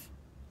negative.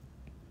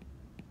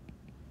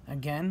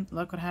 Again,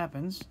 look what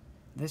happens.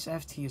 This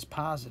FT is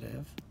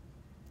positive.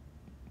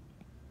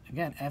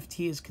 Again,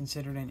 FT is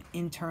considered an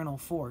internal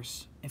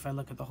force if I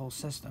look at the whole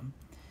system.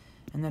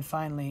 And then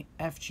finally,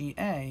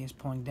 FGA is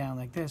pulling down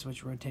like this,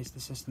 which rotates the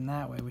system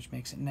that way, which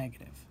makes it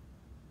negative.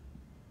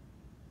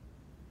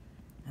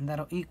 and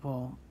that'll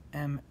equal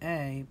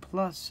MA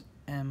plus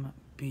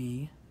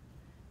MB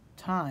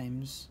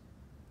times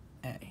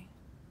A.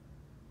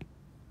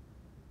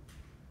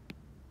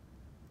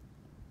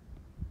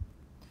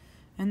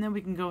 And then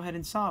we can go ahead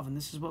and solve, and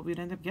this is what we'd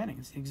end up getting.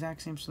 It's the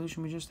exact same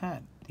solution we just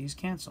had. These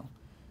cancel.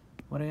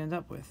 What do I end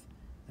up with?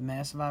 The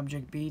mass of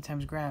object B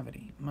times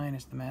gravity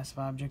minus the mass of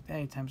object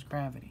A times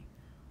gravity,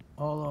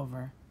 all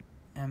over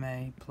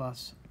MA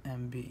plus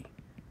MB.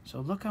 So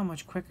look how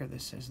much quicker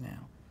this is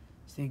now.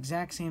 It's the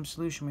exact same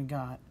solution we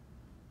got,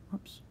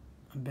 whoops,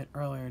 a bit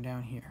earlier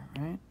down here,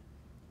 right?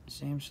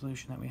 Same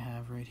solution that we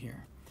have right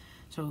here.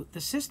 So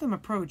the system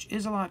approach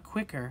is a lot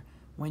quicker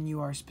when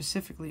you are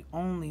specifically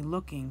only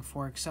looking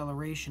for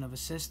acceleration of a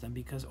system,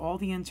 because all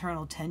the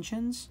internal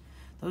tensions,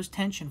 those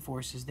tension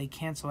forces, they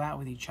cancel out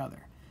with each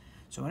other.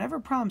 So whenever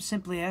a problem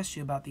simply asks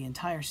you about the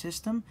entire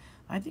system,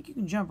 I think you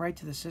can jump right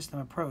to the system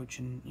approach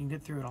and you can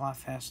get through it a lot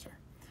faster.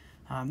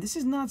 This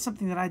is not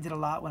something that I did a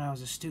lot when I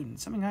was a student,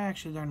 something I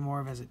actually learned more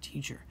of as a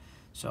teacher.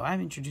 So I'm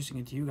introducing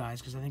it to you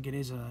guys because I think it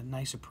is a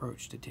nice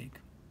approach to take.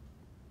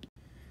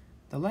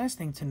 The last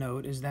thing to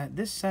note is that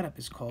this setup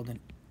is called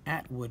an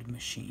Atwood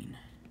machine.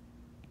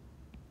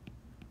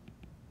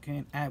 Okay,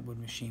 an Atwood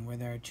machine where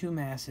there are two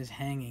masses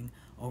hanging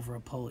over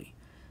a pulley.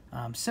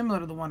 Similar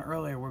to the one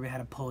earlier where we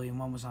had a pulley and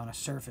one was on a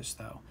surface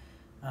though.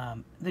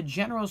 The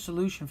general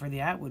solution for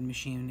the Atwood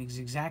machine is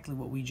exactly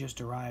what we just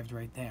derived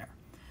right there.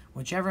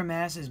 Whichever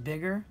mass is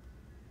bigger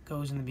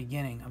goes in the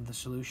beginning of the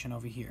solution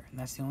over here. And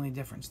that's the only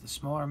difference. The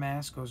smaller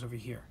mass goes over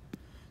here.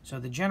 So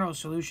the general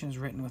solution is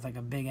written with like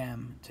a big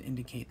M to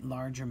indicate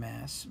larger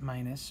mass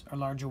minus, or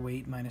larger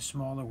weight minus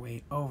smaller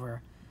weight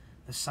over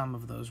the sum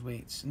of those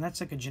weights. And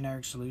that's like a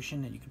generic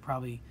solution that you could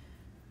probably,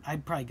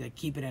 I'd probably like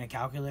keep it in a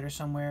calculator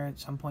somewhere at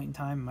some point in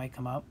time. It might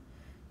come up,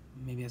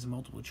 maybe as a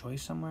multiple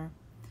choice somewhere.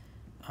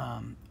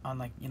 On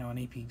like, you know, an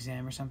AP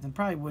exam or something.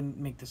 Probably wouldn't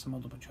make this a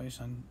multiple choice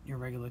on your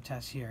regular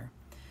test here.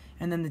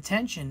 And then the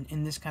tension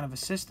in this kind of a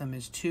system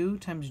is 2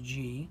 times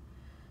G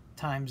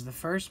times the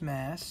first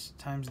mass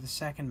times the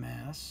second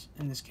mass.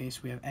 In this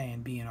case, we have A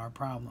and B in our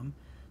problem,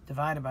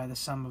 divided by the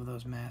sum of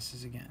those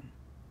masses again.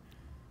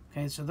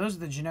 Okay, so those are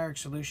the generic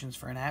solutions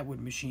for an Atwood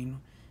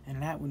machine. And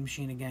an Atwood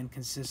machine, again,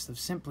 consists of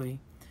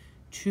simply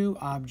two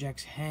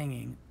objects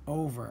hanging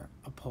over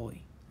a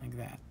pulley, like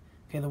that.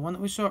 Okay, the one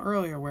that we saw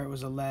earlier where it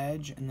was a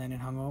ledge and then it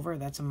hung over,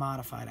 that's a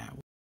modified Atwood.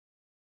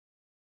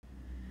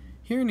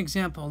 Here in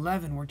example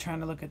 11, we're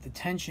trying to look at the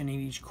tension in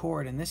each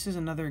chord, and this is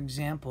another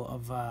example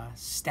of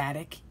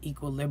static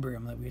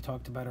equilibrium that we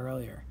talked about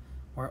earlier,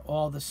 where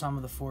all the sum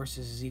of the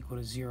forces is equal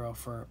to 0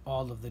 for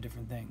all of the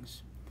different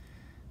things.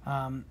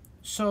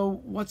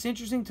 So what's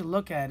interesting to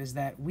look at is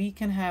that we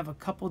can have a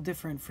couple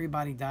different free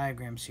body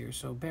diagrams here,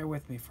 so bear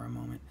with me for a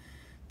moment.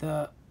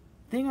 The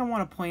thing I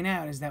want to point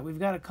out is that we've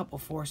got a couple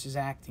forces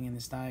acting in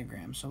this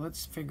diagram, so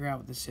let's figure out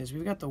what this is.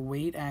 We've got the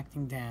weight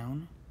acting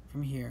down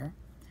from here.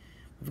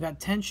 We've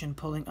got tension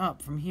pulling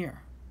up from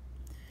here.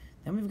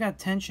 Then we've got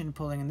tension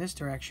pulling in this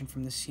direction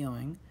from the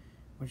ceiling,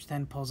 which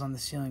then pulls on the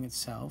ceiling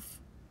itself.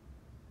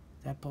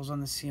 That pulls on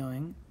the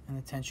ceiling, and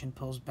the tension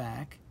pulls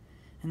back.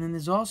 And then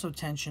there's also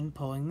tension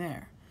pulling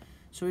there.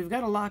 So we've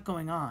got a lot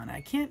going on.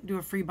 I can't do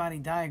a free body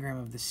diagram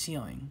of the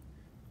ceiling,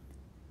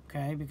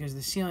 okay, because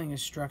the ceiling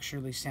is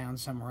structurally sound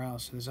somewhere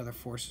else, so there's other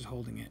forces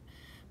holding it.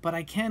 But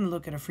I can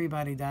look at a free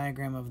body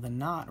diagram of the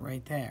knot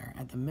right there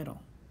at the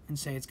middle and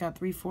say it's got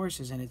three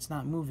forces and it's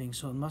not moving,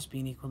 so it must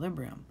be in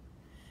equilibrium.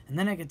 And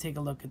then I could take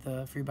a look at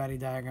the free body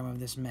diagram of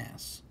this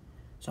mass.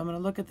 So I'm going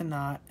to look at the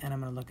knot and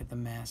I'm going to look at the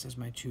mass as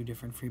my two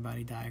different free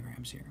body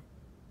diagrams here.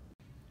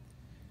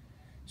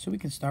 So we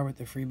can start with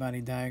the free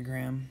body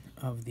diagram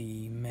of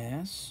the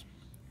mass,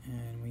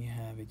 and we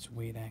have its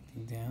weight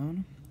acting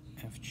down,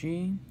 Fg.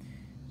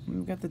 And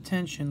we've got the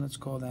tension, let's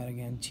call that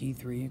again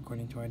T3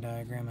 according to our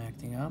diagram,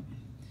 acting up.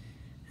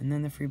 And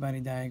then the free body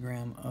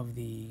diagram of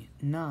the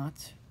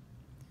knot,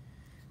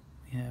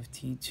 we have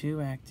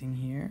T2 acting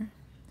here,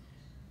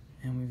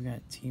 and we've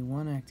got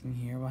T1 acting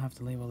here. We'll have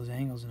to label those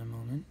angles in a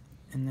moment.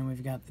 And then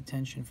we've got the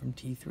tension from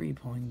T3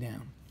 pulling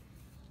down.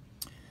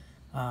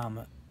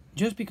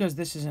 Just because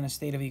this is in a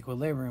state of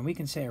equilibrium, we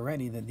can say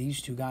already that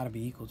these two got to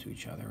be equal to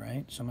each other,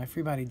 right? So my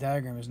free body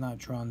diagram is not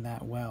drawn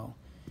that well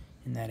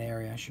in that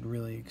area. I should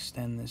really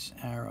extend this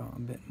arrow a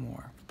bit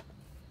more.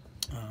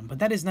 But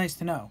that is nice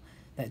to know,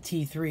 that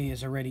T3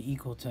 is already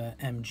equal to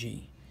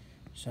mg.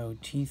 So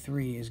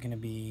T3 is going to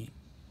be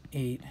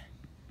 8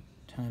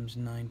 times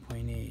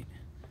 9.8,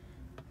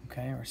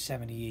 okay, or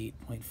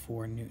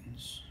 78.4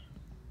 newtons.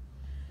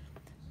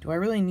 Do I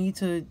really need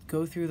to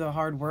go through the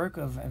hard work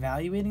of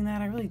evaluating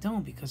that? I really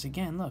don't, because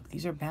again, look,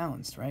 these are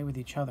balanced, right, with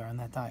each other on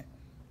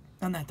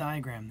that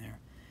diagram there.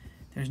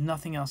 There's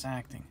nothing else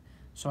acting,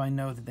 so I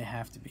know that they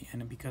have to be,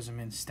 and because I'm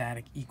in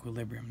static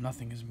equilibrium,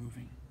 nothing is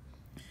moving.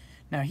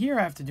 Now here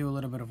I have to do a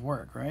little bit of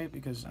work, right,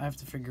 because I have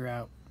to figure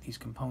out these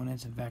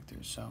components and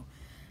vectors, so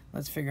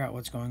let's figure out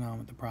what's going on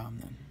with the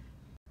problem then.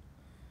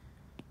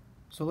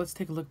 So let's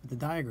take a look at the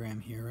diagram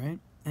here, right?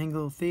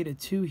 angle theta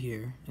 2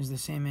 here is the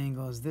same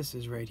angle as this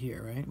is right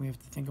here, right? We have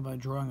to think about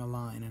drawing a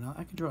line, and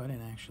I could draw it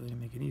in actually to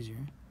make it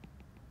easier.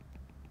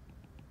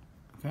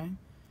 Okay?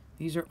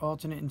 These are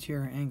alternate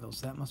interior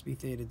angles. That must be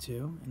theta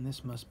 2, and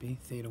this must be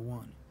theta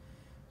 1.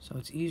 So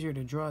it's easier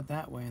to draw it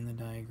that way in the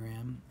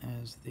diagram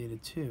as theta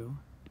 2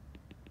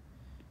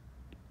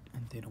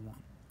 and theta 1.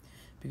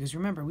 Because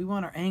remember, we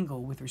want our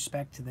angle with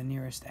respect to the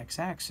nearest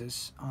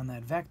x-axis on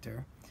that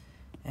vector.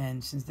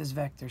 And since this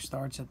vector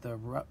starts at the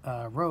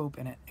rope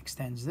and it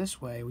extends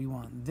this way, we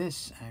want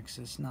this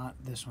axis, not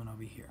this one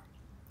over here.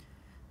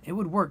 It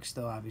would work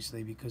still,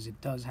 obviously, because it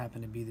does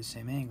happen to be the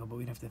same angle, but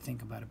we'd have to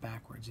think about it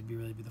backwards. It'd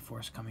really be the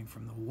force coming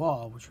from the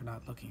wall, which we're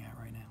not looking at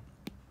right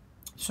now.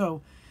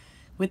 So,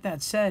 with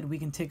that said, we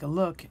can take a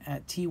look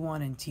at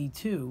T1 and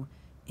T2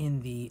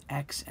 in the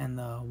x and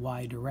the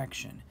y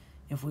direction.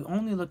 If we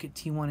only look at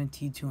T1 and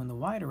T2 in the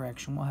y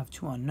direction, we'll have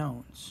two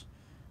unknowns.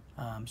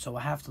 So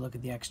we'll have to look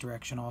at the x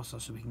direction also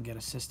so we can get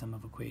a system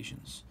of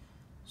equations.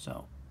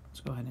 So let's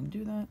go ahead and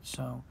do that.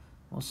 So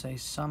we'll say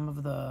sum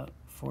of the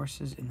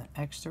forces in the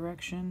x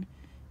direction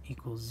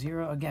equals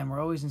 0. Again,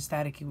 we're always in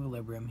static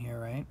equilibrium here,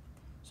 right?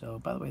 So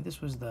by the way, this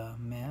was the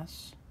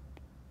mass,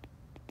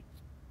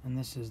 and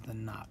this is the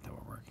knot that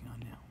we're working on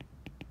now.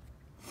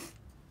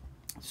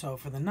 So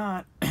for the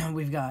knot,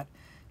 we've got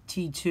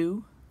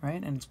T2,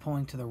 right? And it's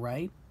pulling to the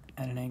right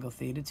at an angle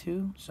theta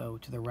 2. So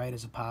to the right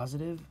is a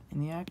positive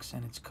in the x,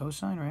 and it's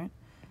cosine, right?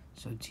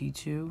 So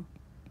T2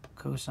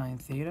 cosine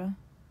theta,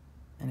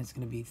 and it's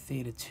going to be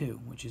theta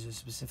 2, which is a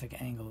specific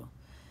angle.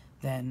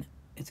 Then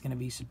it's going to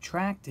be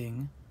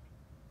subtracting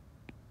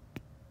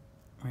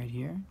right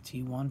here,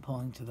 T1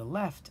 pulling to the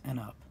left and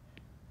up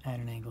at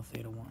an angle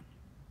theta 1.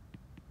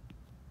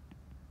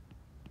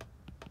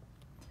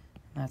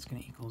 And that's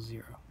going to equal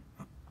 0.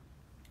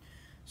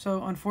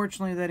 So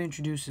unfortunately that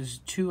introduces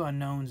two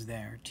unknowns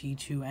there,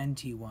 T2 and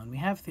T1. We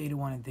have theta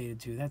 1 and theta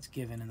 2, that's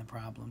given in the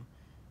problem.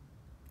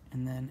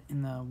 And then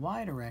in the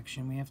y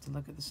direction we have to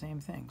look at the same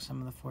thing.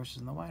 Sum of the forces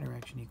in the y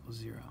direction equals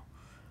 0.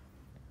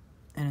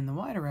 And in the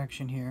y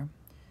direction here,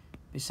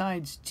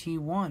 besides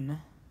T1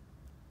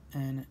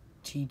 and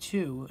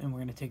T2, and we're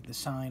going to take the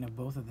sign of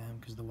both of them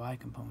because the y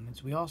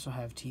components, we also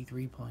have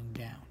T3 pulling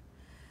down.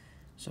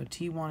 So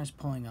T1 is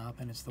pulling up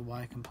and it's the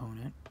y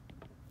component.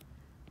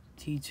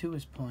 T2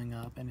 is pulling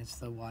up and it's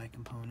the y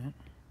component.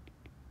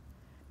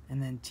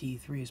 And then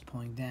T3 is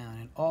pulling down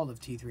and all of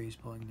T3 is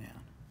pulling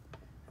down.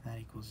 That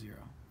equals 0.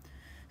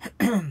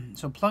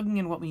 So plugging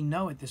in what we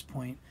know at this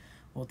point,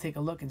 we'll take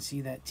a look and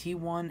see that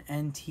T1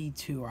 and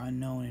T2 are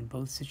unknown in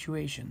both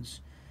situations.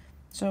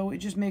 So it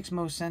just makes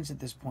most sense at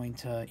this point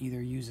to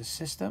either use a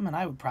system, and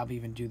I would probably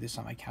even do this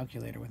on my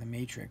calculator with a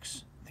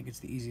matrix. I think it's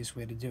the easiest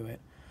way to do it.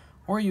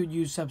 Or you'd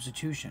use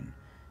substitution.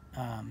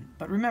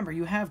 But remember,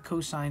 you have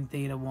cosine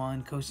theta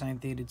 1, cosine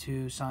theta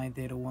 2, sine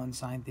theta 1,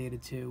 sine theta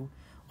 2.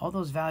 All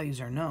those values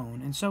are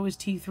known, and so is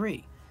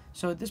T3.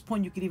 So at this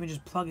point, you could even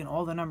just plug in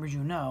all the numbers you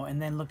know and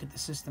then look at the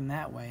system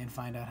that way and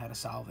find out how to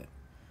solve it.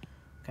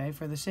 Okay,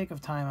 for the sake of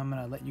time, I'm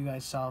going to let you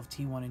guys solve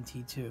T1 and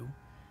T2.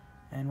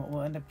 And what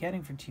we'll end up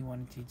getting for T1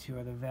 and T2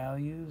 are the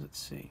values. Let's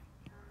see.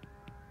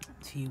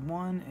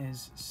 T1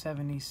 is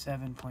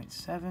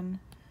 77.7,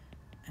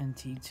 and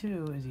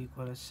T2 is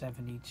equal to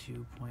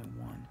 72.1.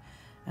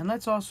 And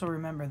let's also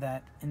remember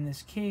that in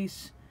this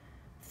case,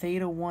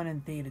 theta 1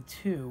 and theta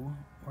 2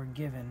 were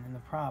given in the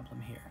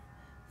problem here.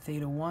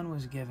 Theta 1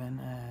 was given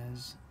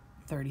as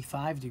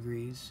 35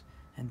 degrees,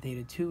 and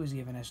theta 2 was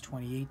given as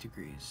 28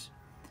 degrees.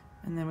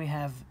 And then we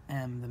have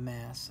m, the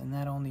mass, and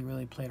that only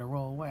really played a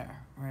role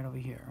where? Right over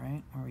here,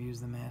 right? Where we use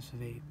the mass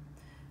of 8.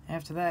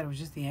 After that, it was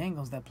just the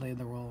angles that played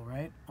the role,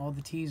 right? All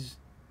the t's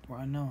were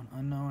unknown,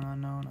 unknown,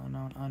 unknown,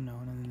 unknown,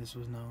 unknown, and then this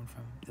was known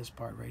from this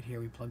part right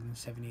here. We plugged in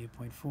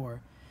 78.4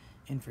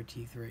 in for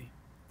T3.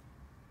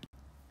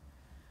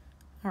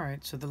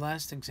 Alright, so the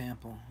last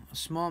example. A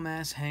small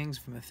mass hangs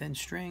from a thin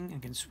string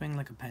and can swing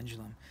like a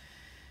pendulum.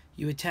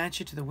 You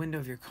attach it to the window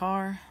of your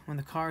car. When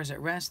the car is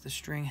at rest, the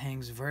string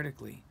hangs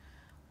vertically.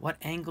 What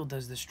angle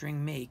does the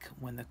string make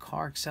when the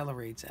car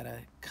accelerates at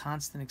a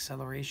constant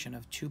acceleration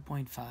of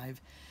 2.5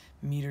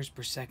 meters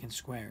per second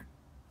squared?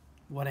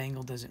 What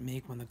angle does it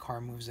make when the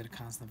car moves at a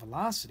constant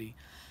velocity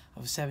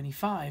of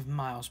 75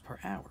 miles per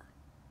hour?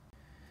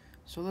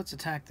 So let's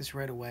attack this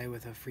right away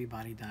with a free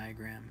body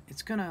diagram.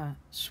 It's going to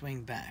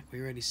swing back. We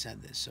already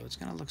said this. So it's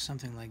going to look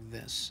something like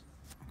this.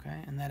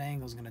 Okay? And that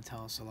angle is going to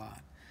tell us a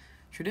lot.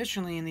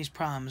 Traditionally in these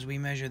problems, we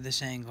measure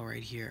this angle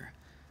right here.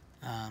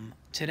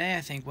 Today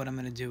I think what I'm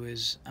going to do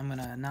is I'm going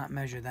to not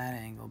measure that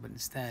angle, but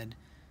instead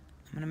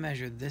I'm going to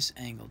measure this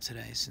angle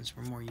today since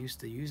we're more used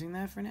to using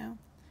that for now.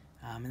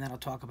 And then I'll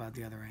talk about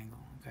the other angle.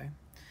 Okay?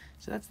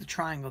 So that's the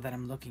triangle that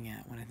I'm looking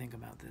at when I think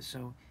about this.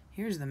 So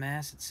here's the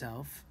mass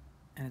itself.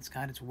 And it's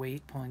got its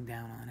weight pulling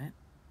down on it.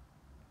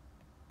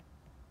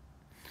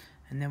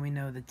 And then we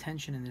know the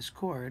tension in this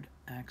cord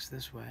acts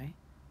this way.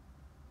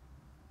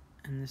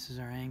 And this is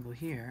our angle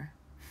here.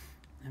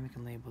 And we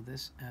can label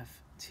this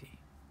FT.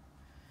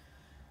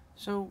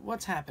 So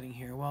what's happening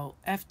here? Well,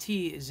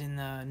 FT is in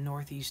the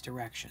northeast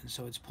direction,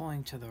 so it's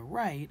pulling to the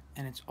right,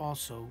 and it's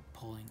also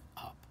pulling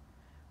up,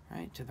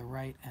 right? To the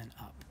right and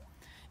up.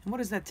 And what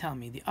does that tell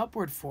me? The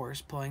upward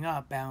force pulling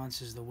up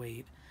balances the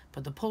weight,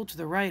 but the pull to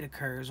the right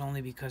occurs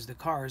only because the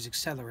car is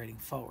accelerating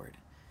forward.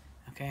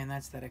 Okay, and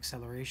that's that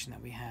acceleration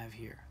that we have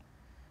here.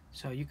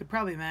 So you could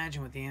probably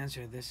imagine what the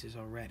answer to this is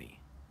already,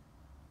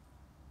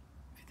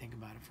 if you think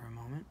about it for a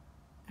moment.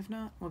 If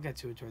not, we'll get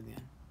to it toward the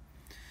end.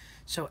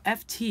 So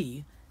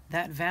FT,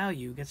 that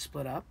value gets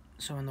split up.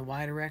 So in the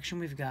y direction,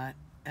 we've got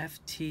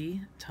FT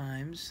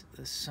times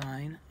the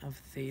sine of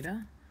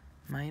theta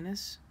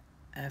minus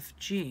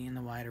FG in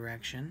the y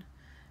direction.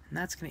 And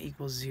that's going to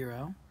equal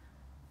 0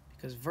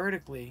 because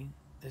vertically,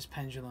 this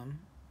pendulum,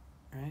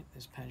 right,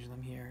 this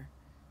pendulum here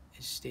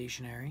is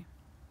stationary.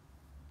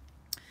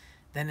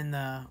 Then in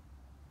the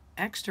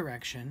x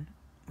direction,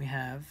 we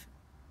have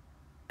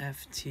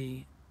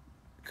FT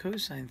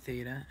cosine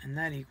theta, and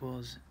that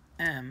equals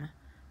m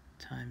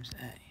times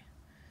a.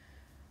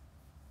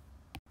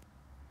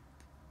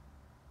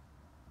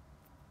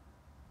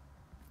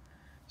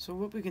 So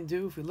what we can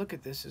do if we look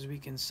at this is we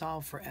can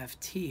solve for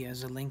ft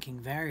as a linking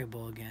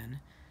variable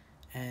again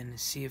and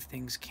see if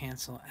things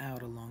cancel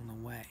out along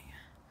the way.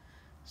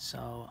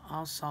 So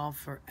I'll solve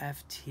for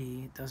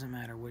ft, it doesn't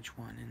matter which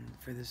one, and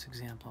for this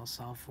example I'll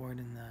solve for it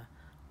in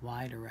the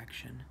y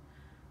direction.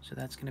 So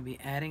that's going to be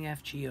adding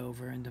fg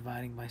over and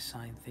dividing by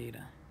sine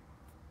theta.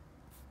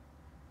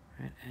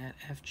 Right, add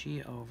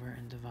fg over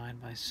and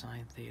divide by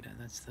sine theta.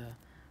 That's the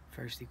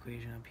first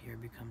equation up here,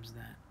 becomes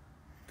that.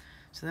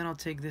 So then I'll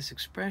take this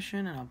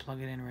expression and I'll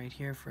plug it in right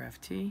here for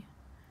ft.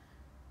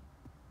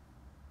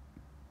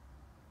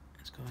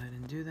 Let's go ahead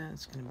and do that.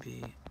 It's going to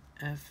be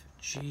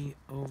fg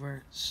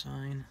over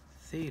sine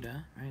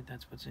theta, right?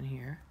 That's what's in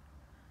here,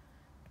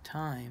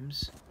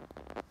 times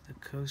the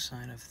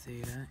cosine of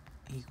theta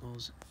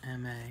equals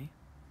ma.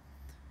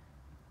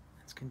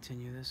 Let's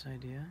continue this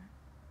idea.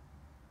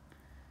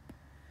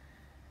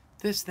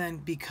 This then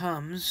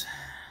becomes,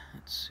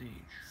 let's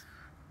see,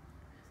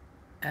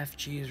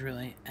 fg is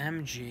really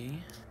mg,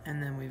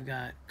 and then we've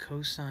got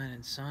cosine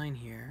and sine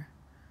here.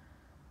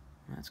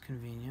 Well, that's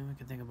convenient. We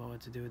can think about what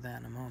to do with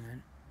that in a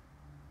moment.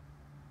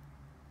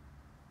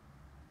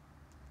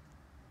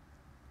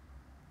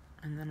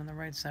 And then on the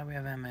right side we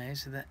have ma,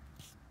 so that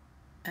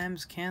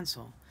m's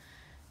cancel.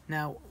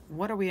 Now,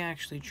 what are we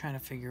actually trying to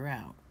figure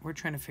out? We're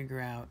trying to figure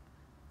out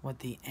what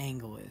the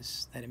angle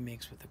is that it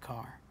makes with the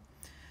car.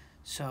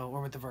 So,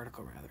 or with the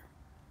vertical rather.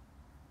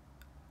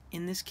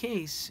 In this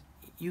case,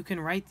 you can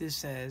write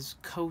this as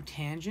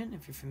cotangent,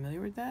 if you're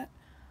familiar with that,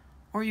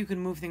 or you can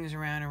move things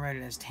around and write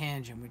it as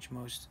tangent, which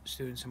most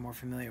students are more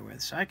familiar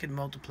with. So I could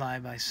multiply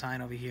by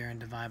sine over here and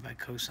divide by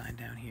cosine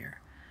down here,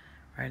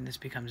 right? And this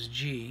becomes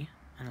g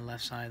on the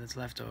left side that's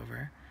left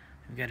over.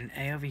 We've got an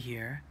a over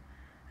here,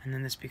 and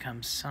then this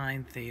becomes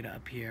sine theta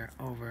up here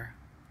over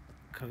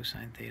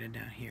cosine theta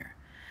down here.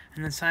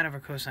 And then sine over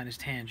cosine is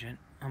tangent.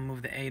 I'll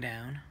move the a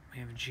down. We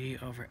have g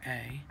over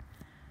a,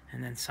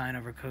 and then sine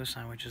over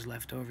cosine, which is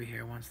left over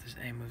here, once this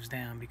a moves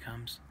down,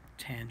 becomes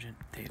tangent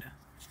theta.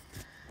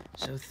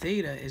 So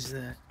theta is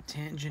the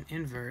tangent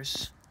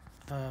inverse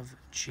of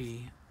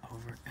g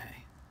over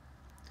a.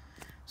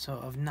 So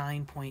of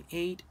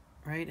 9.8,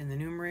 right, in the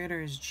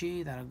numerator is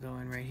g, that'll go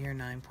in right here,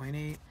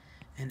 9.8,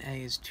 and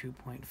a is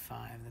 2.5,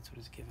 that's what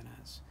it's given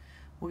us.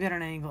 We'll get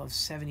an angle of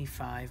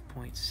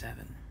 75.7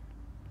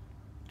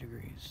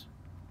 degrees.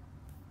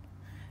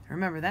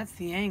 Remember, that's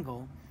the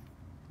angle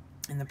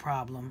in the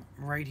problem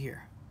right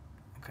here,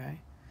 okay?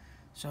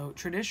 So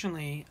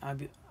traditionally,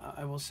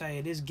 I will say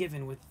it is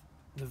given with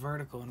the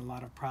vertical in a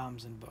lot of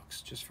problems in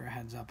books, just for a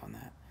heads up on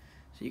that.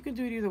 So you can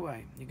do it either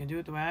way. You can do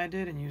it the way I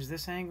did and use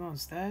this angle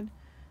instead,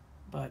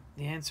 but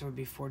the answer would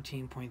be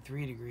 14.3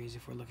 degrees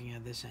if we're looking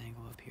at this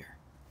angle up here.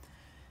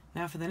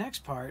 Now for the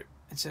next part,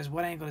 it says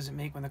what angle does it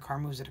make when the car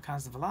moves at a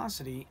constant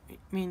velocity? I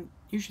mean,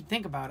 you should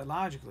think about it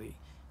logically.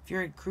 If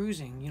you're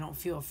cruising, you don't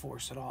feel a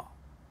force at all.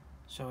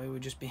 So it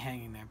would just be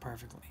hanging there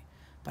perfectly.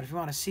 But if you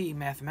want to see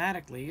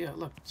mathematically,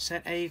 look,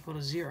 set a equal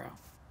to 0,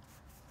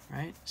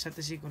 right? Set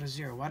this equal to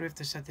 0. Why do we have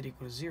to set that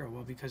equal to 0?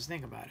 Well, because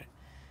think about it.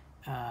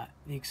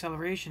 The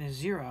acceleration is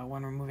 0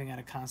 when we're moving at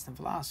a constant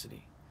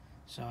velocity.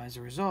 So as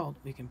a result,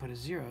 we can put a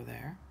 0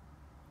 there.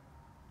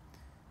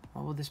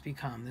 What will this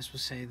become? This will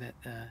say that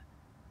the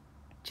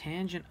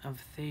tangent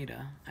of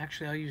theta,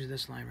 actually I'll use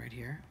this line right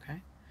here,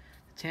 okay?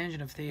 The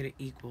tangent of theta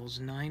equals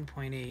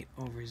 9.8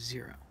 over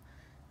 0.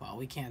 Well,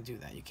 we can't do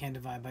that. You can't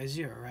divide by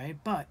 0, right?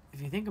 But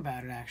if you think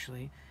about it,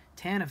 actually,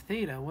 tan of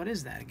theta, what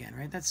is that again,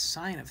 right? That's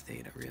sine of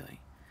theta, really.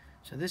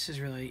 So this is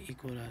really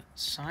equal to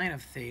sine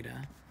of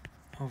theta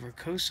over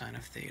cosine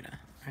of theta,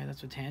 right?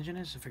 That's what tangent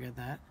is, so forget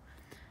that.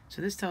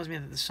 So this tells me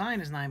that the sine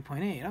is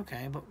 9.8.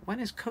 Okay, but when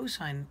is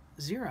cosine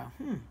 0?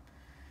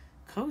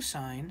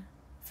 Cosine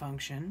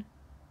function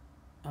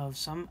of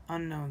some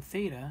unknown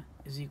theta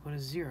is equal to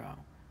 0.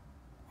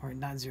 Or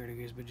not 0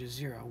 degrees, but just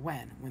 0.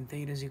 When? When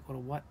theta is equal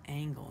to what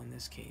angle in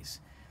this case?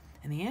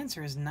 And the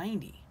answer is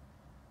 90.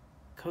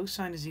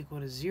 Cosine is equal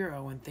to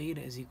 0 when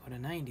theta is equal to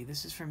 90.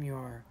 This is from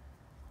your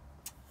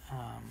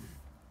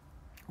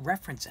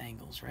reference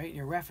angles, right?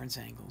 Your reference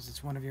angles.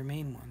 It's one of your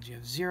main ones. You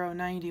have 0,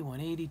 90,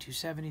 180,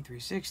 270,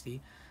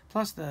 360,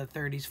 plus the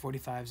 30s,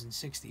 45s, and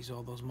 60s,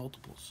 all those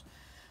multiples.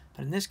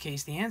 But in this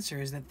case, the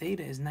answer is that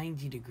theta is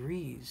 90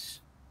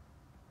 degrees.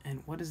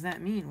 And what does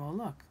that mean? Well,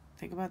 look,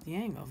 think about the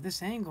angle. If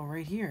this angle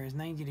right here is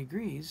 90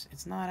 degrees,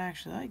 it's not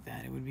actually like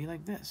that. It would be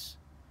like this,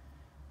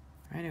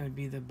 right? It would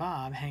be the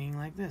bob hanging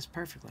like this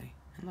perfectly.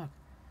 And look,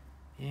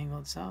 the angle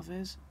itself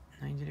is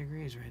 90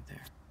 degrees right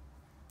there,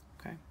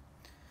 okay?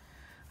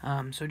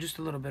 So just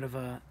a little bit of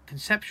a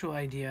conceptual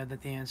idea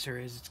that the answer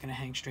is it's going to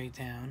hang straight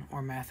down,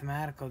 or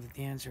mathematical that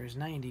the answer is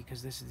 90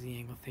 because this is the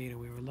angle theta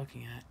we were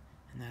looking at,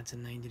 and that's a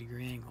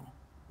 90-degree angle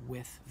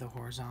with the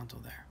horizontal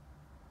there.